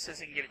Atlanta. He says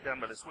he can get it done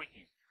by this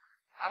weekend.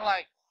 I'm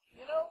like,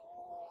 you know,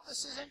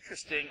 this is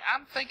interesting.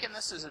 I'm thinking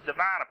this is a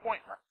divine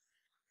appointment.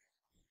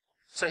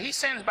 So he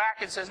sends back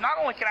and says, not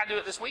only can I do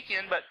it this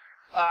weekend, but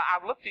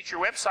I've looked at your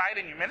website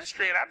and your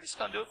ministry, and I'm just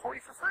going to do it for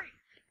you for free.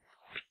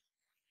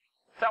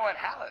 So I went,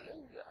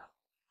 hallelujah.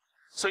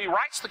 So he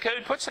writes the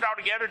code, puts it all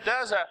together,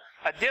 does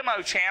a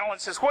demo channel, and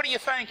says, what do you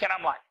think? And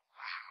I'm like,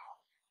 wow.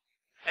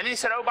 And then he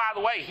said, oh, by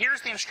the way,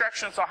 here's the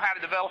instructions on how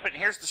to develop it,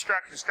 and here's the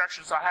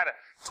instructions on how to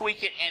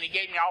tweak it, and he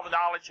gave me all the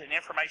knowledge and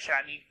information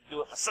I needed to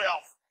do it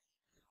myself.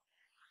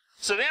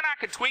 So then I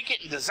could tweak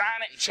it and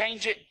design it and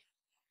change it,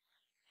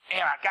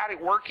 and I got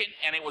it working,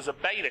 and it was a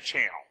beta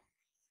channel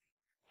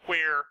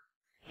where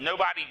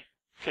nobody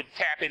could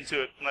tap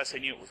into it unless they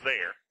knew it was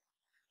there.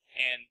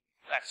 And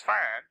that's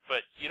fine,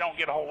 but you don't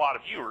get a whole lot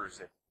of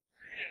viewers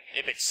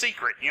if it's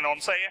secret, you know what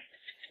I'm saying?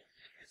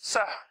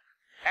 So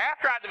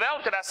after I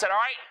developed it, I said, all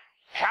right,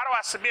 how do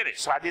I submit it?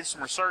 So I did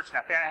some research, and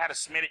I found out how to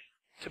submit it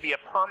to be a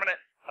permanent,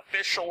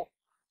 official,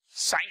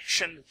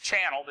 sanctioned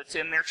channel that's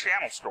in their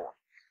channel store.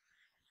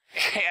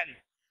 And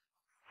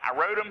I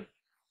wrote them.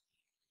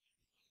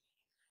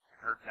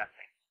 I heard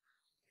nothing.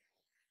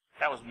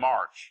 That was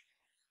March,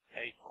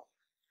 April,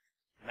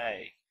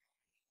 May,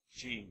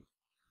 June.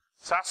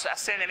 So I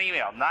sent an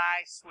email,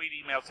 nice, sweet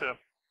email to him.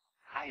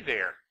 Hi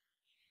there.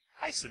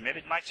 I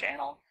submitted my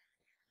channel.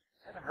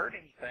 Haven't heard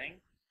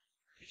anything.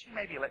 Could you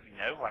maybe let me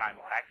know what I'm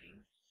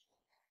lacking?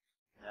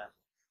 No.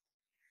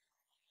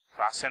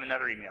 So I sent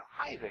another email.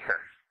 Hi there.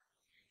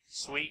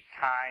 Sweet,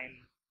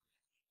 kind.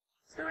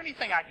 Is there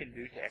anything I can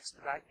do to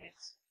expedite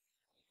this?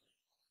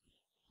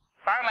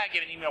 Finally, I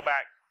get an email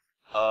back.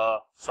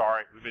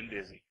 Sorry, we've been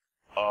busy.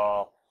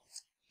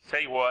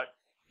 Tell you what,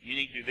 you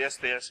need to do this,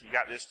 you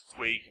got this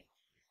week.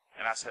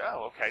 And I said,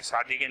 oh, okay. So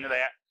I dig into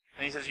that.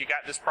 And he says, you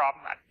got this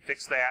problem, I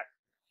fixed that.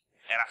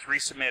 And I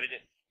resubmitted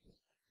it.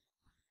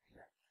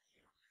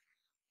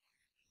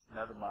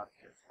 Another month.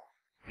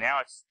 Now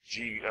it's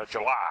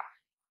July.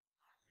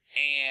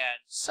 And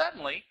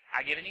suddenly,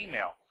 I get an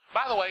email.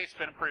 By the way, it's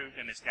been approved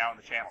and it's now in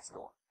the channel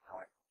store. I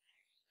went,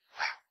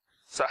 wow.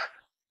 So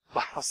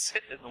I was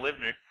sitting in the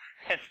living room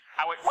and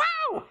I went,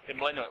 wow! And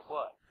Melinda went,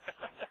 what?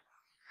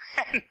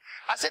 And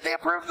I said, they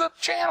approved the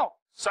channel.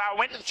 So I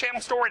went to the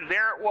channel store and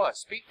there it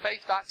was,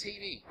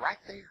 speakfaith.tv, right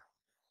there.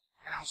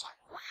 And I was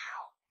like, wow.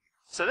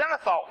 So then I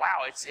thought,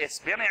 wow, it's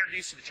been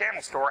introduced to the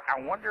channel store.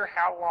 I wonder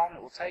how long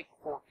it will take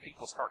before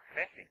people start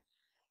connecting.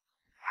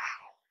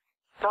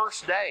 Wow.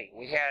 First day,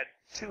 we had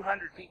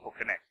 200 people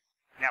connect.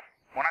 Now,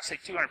 when I say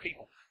 200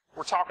 people,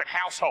 we're talking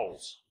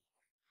households.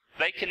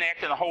 They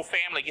connect and the whole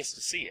family gets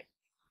to see it.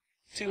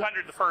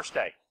 200 the first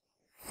day.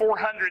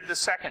 400 the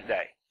second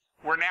day.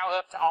 We're now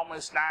up to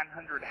almost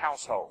 900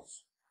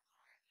 households.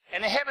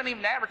 And they haven't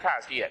even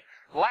advertised yet.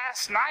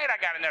 Last night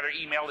I got another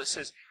email that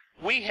says,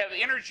 we have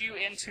entered you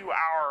into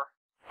our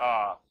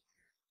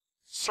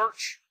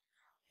search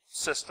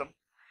system,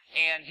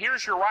 and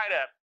here's your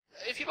write-up.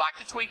 If you'd like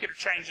to tweak it or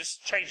change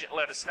it,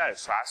 let us know.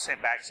 So I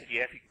sent back and said,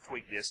 yeah, if you can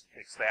tweak this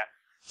and fix that.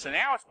 So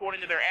now it's going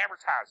into their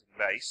advertising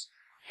base,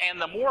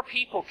 and the more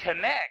people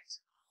connect,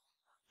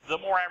 the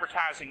more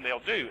advertising they'll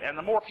do. And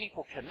the more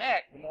people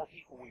connect, the more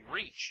people we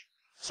reach.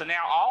 So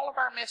now all of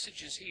our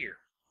messages here,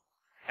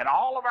 and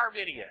all of our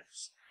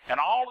videos, And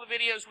all of the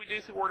videos we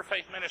do through Word of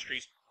Faith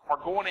Ministries are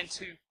going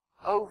into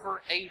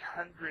over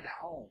 800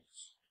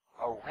 homes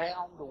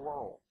around the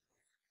world.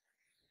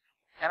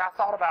 And I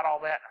thought about all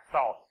that, and I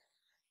thought,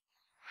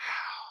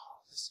 wow,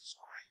 this is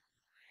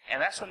great.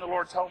 And that's when the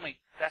Lord told me,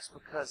 that's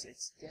because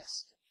it's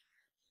destiny.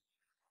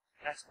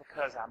 That's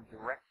because I'm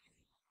directing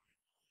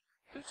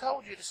you. Who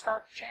told you to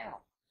start the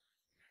channel?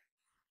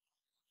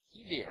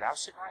 You did. I was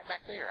sitting right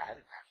back there.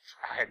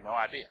 I had no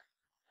idea.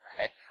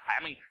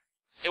 I mean,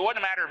 it wasn't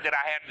a matter of did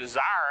I have a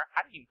desire.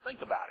 I didn't even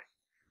think about it.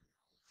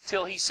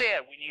 Till he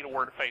said, we need a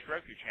Word of Faith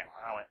Roku channel.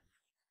 And I went,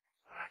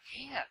 I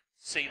can't.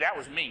 See, that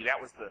was me.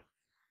 That was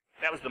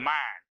the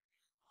mind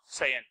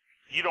saying,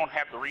 you don't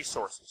have the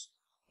resources.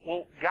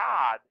 Well,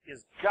 God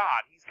is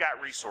God. He's got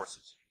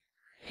resources.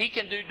 He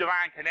can do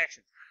divine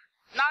connections.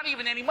 Not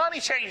even any money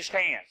changed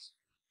hands.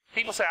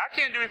 People say, I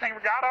can't do anything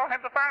for God. I don't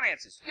have the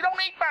finances. You don't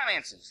need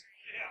finances.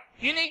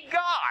 You need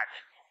God.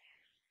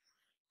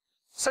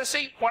 So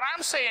see, what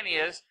I'm saying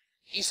is,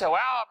 you say,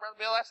 well, Brother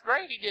Bill, that's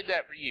great. He did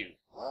that for you.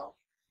 Well,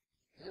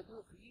 he'll do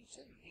it for you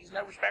too. He's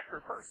no respecter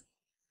of person.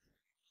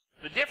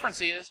 The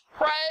difference is,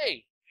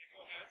 pray.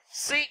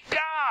 Seek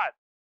God.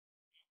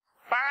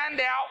 Find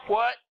out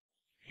what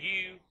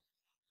you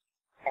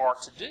are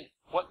to do,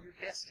 what your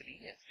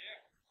destiny is.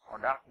 Or,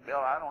 Dr. Bill,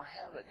 I don't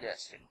have a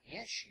destiny.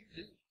 Yes,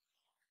 you do.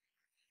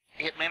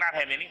 It may not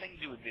have anything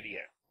to do with video.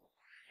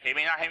 It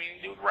may not have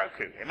anything to do with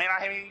Roku. It may not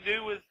have anything to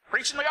do with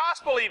preaching the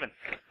gospel even.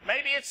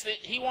 Maybe it's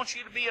that he wants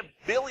you to be a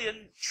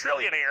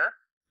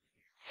trillionaire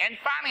and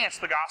finance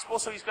the gospel,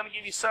 so he's going to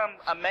give you some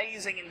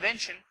amazing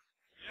invention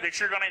that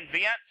you're going to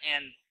invent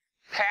and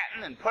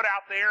patent and put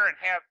out there and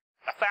have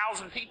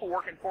 1,000 people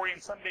working for you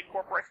in some big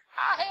corporation.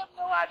 I have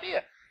no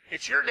idea.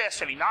 It's your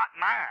destiny, not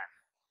mine.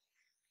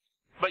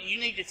 But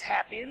you need to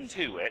tap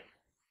into it,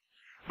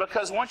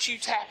 because once you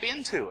tap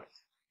into it,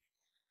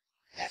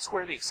 that's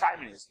where the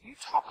excitement is. You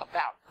talk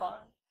about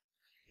fun.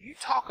 You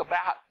talk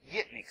about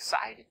getting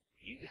excited.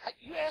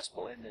 You ask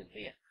Belinda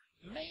then,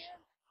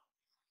 man,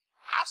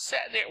 I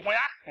sat there,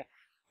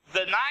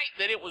 the night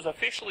that it was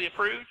officially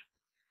approved,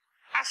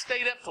 I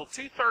stayed up till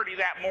 2:30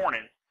 that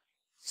morning,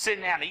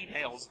 sending out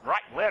emails, and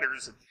writing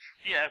letters, and,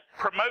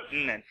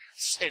 promoting and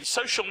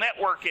social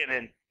networking,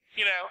 and,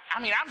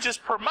 I'm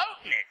just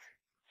promoting it.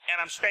 And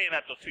I'm staying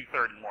up till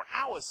 2:30 in the morning.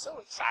 I was so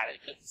excited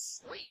I couldn't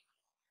sleep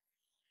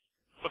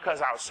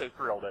because I was so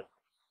thrilled.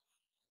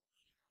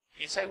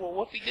 You say, well,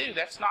 whoopie-doo,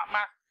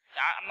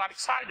 I'm not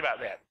excited about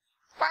that.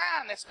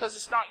 Fine, that's because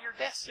it's not your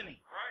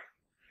destiny. Right.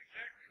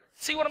 Exactly.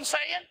 See what I'm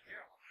saying?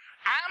 Yeah.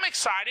 I'm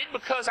excited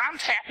because I'm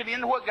tapping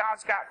into what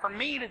God's got for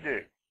me to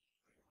do.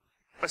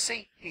 But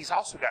see, He's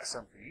also got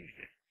something for you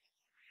to do.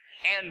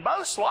 And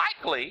most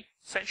likely,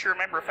 since you're a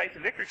member of Faith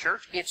and Victory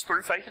Church, it's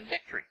through Faith and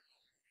Victory.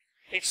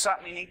 It's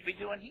something you need to be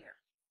doing here.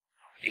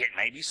 It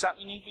may be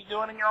something you need to be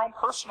doing in your own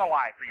personal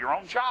life or your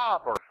own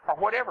job or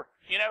whatever.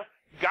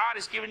 God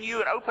has given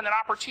you an open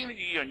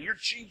opportunity and you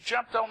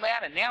jumped on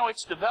that and now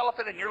it's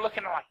developing and you're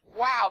looking like,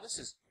 wow, this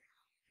is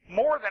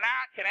more than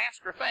I can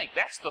ask or think.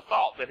 That's the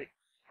thought that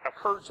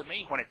occurred to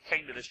me when it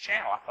came to this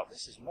channel. I thought,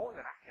 this is more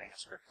than I can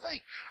ask or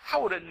think. I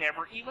would have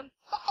never even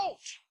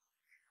thought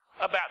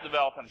about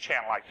developing a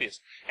channel like this.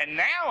 And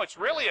now it's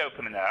really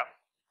opening up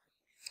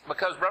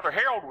because Brother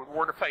Harold with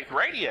Word of Faith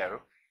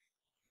Radio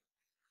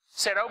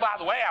said, oh, by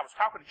the way, I was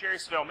talking to Jerry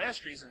Savelle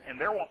Ministries, and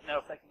they're wanting to know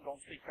if they can go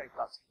and speak faith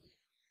talks.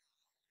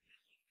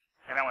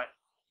 And I went,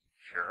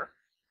 sure,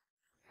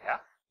 yeah.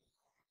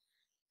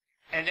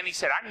 And then he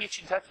said, I can get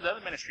you in touch with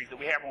other ministries that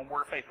we have on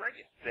Word of Faith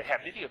Radio that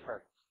have video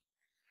programs.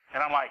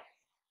 And I'm like,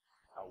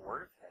 a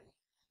Word of Faith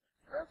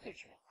Radio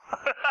channel.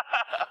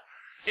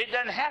 It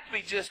doesn't have to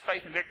be just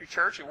Faith and Victory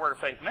Church and Word of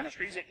Faith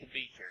Ministries. It could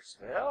be Jerry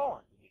Savelle,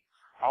 it could be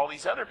all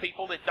these other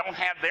people that don't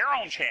have their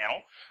own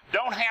channel,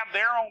 don't have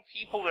their own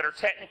people that are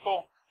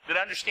technical, that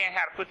understand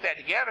how to put that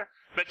together,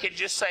 but can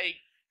just say,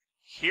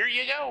 here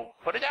you go,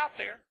 put it out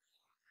there.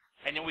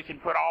 And then we can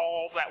put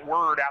all that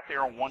word out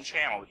there on one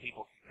channel that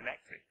people can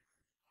connect to.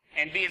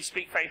 And being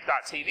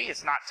speakfaith.tv,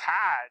 it's not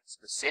tied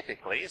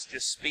specifically, it's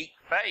just Speak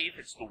Faith,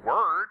 it's the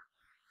word.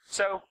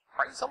 So,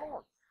 praise the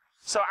Lord.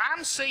 So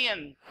I'm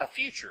seeing a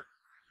future.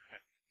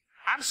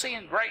 I'm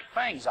seeing great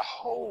things, a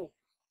whole,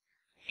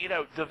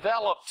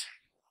 developed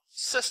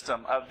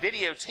system of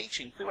video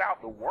teaching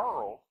throughout the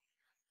world.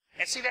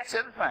 And see, that's the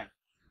other thing.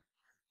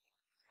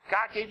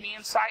 God gave me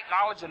insight,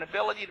 knowledge, and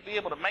ability to be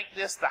able to make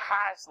this the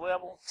highest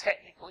level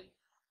technically.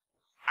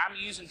 I'm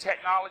using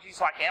technologies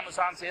like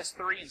Amazon's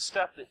S3 and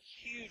stuff that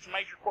huge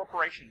major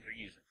corporations are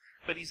using.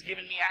 But He's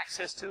given me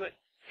access to it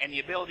and the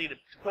ability to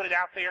put it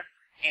out there.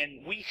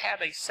 And we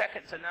have a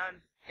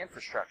second-to-none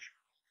infrastructure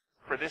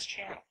for this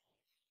channel.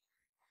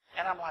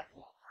 And I'm like,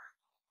 Lord,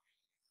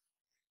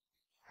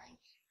 thank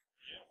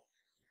you.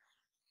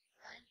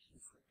 Thank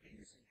you for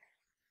using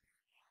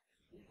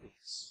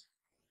this.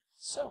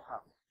 So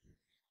humble.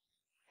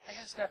 It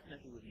has nothing to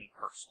do with me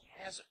personally.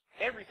 It has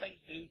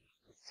everything to do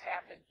with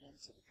tapping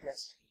into the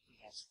destiny He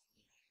has for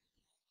you.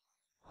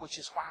 Which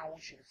is why I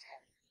want you to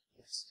tap into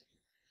the destiny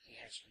He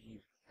has for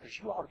you.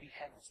 Because you ought to be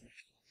having as much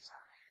fun as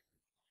I am.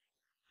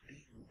 Do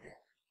you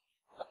that?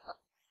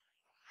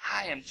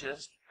 I am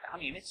just,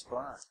 it's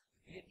fun.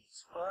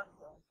 It's fun.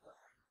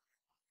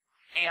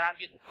 And I'm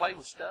getting to play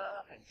with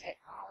stuff and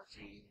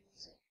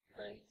technologies and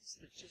things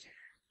that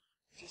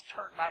just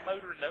turn my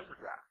motor into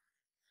overdrive.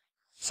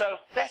 So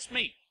that's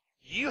me.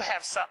 You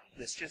have something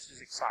that's just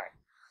as exciting.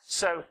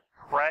 So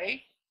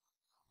pray.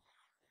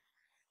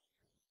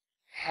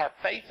 Have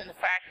faith in the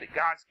fact that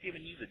God's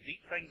given you the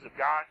deep things of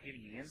God,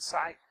 giving you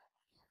insight.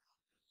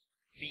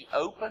 Be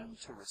open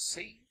to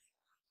receive.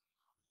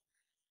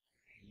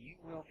 And you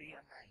will be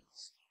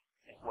amazed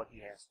at what He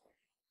has for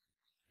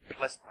you.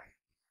 Let's pray.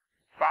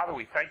 Father,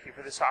 we thank you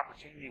for this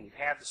opportunity we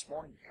have this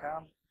morning to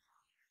come,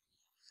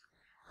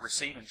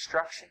 receive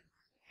instruction,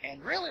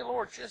 and really,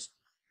 Lord, just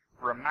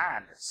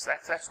remind us.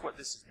 That's what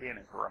this has been,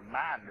 is a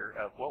reminder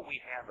of what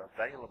we have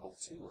available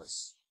to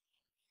us,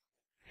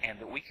 and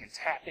that we can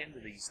tap into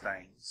these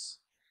things,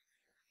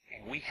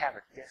 and we have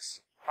a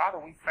destiny. Father,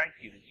 we thank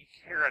you that you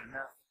care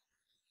enough,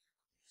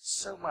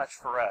 so much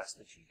for us,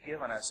 that you've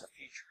given us a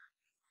future.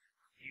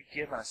 You've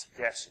given us a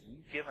destiny.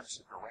 You've given us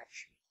a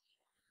direction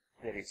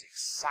that is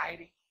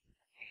exciting,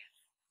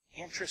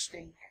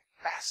 interesting and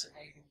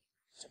fascinating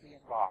to be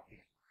involved in.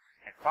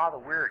 And Father,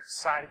 we're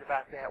excited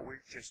about that.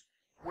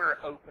 We're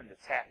open to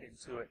tap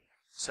into it.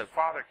 So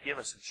Father, give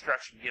us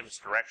instruction, give us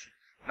direction,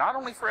 not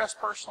only for us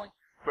personally,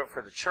 but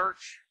for the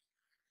church.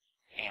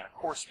 And of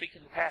course,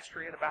 speaking to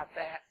Pastor Ed about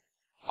that,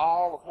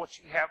 all of what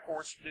you have for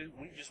us to do,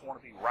 we just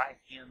want to be right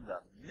in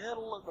the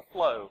middle of the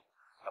flow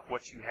of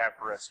what you have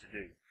for us to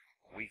do.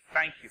 We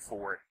thank you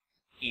for it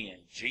in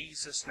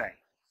Jesus' name.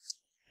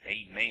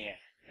 Amen.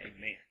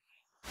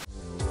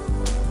 Amen.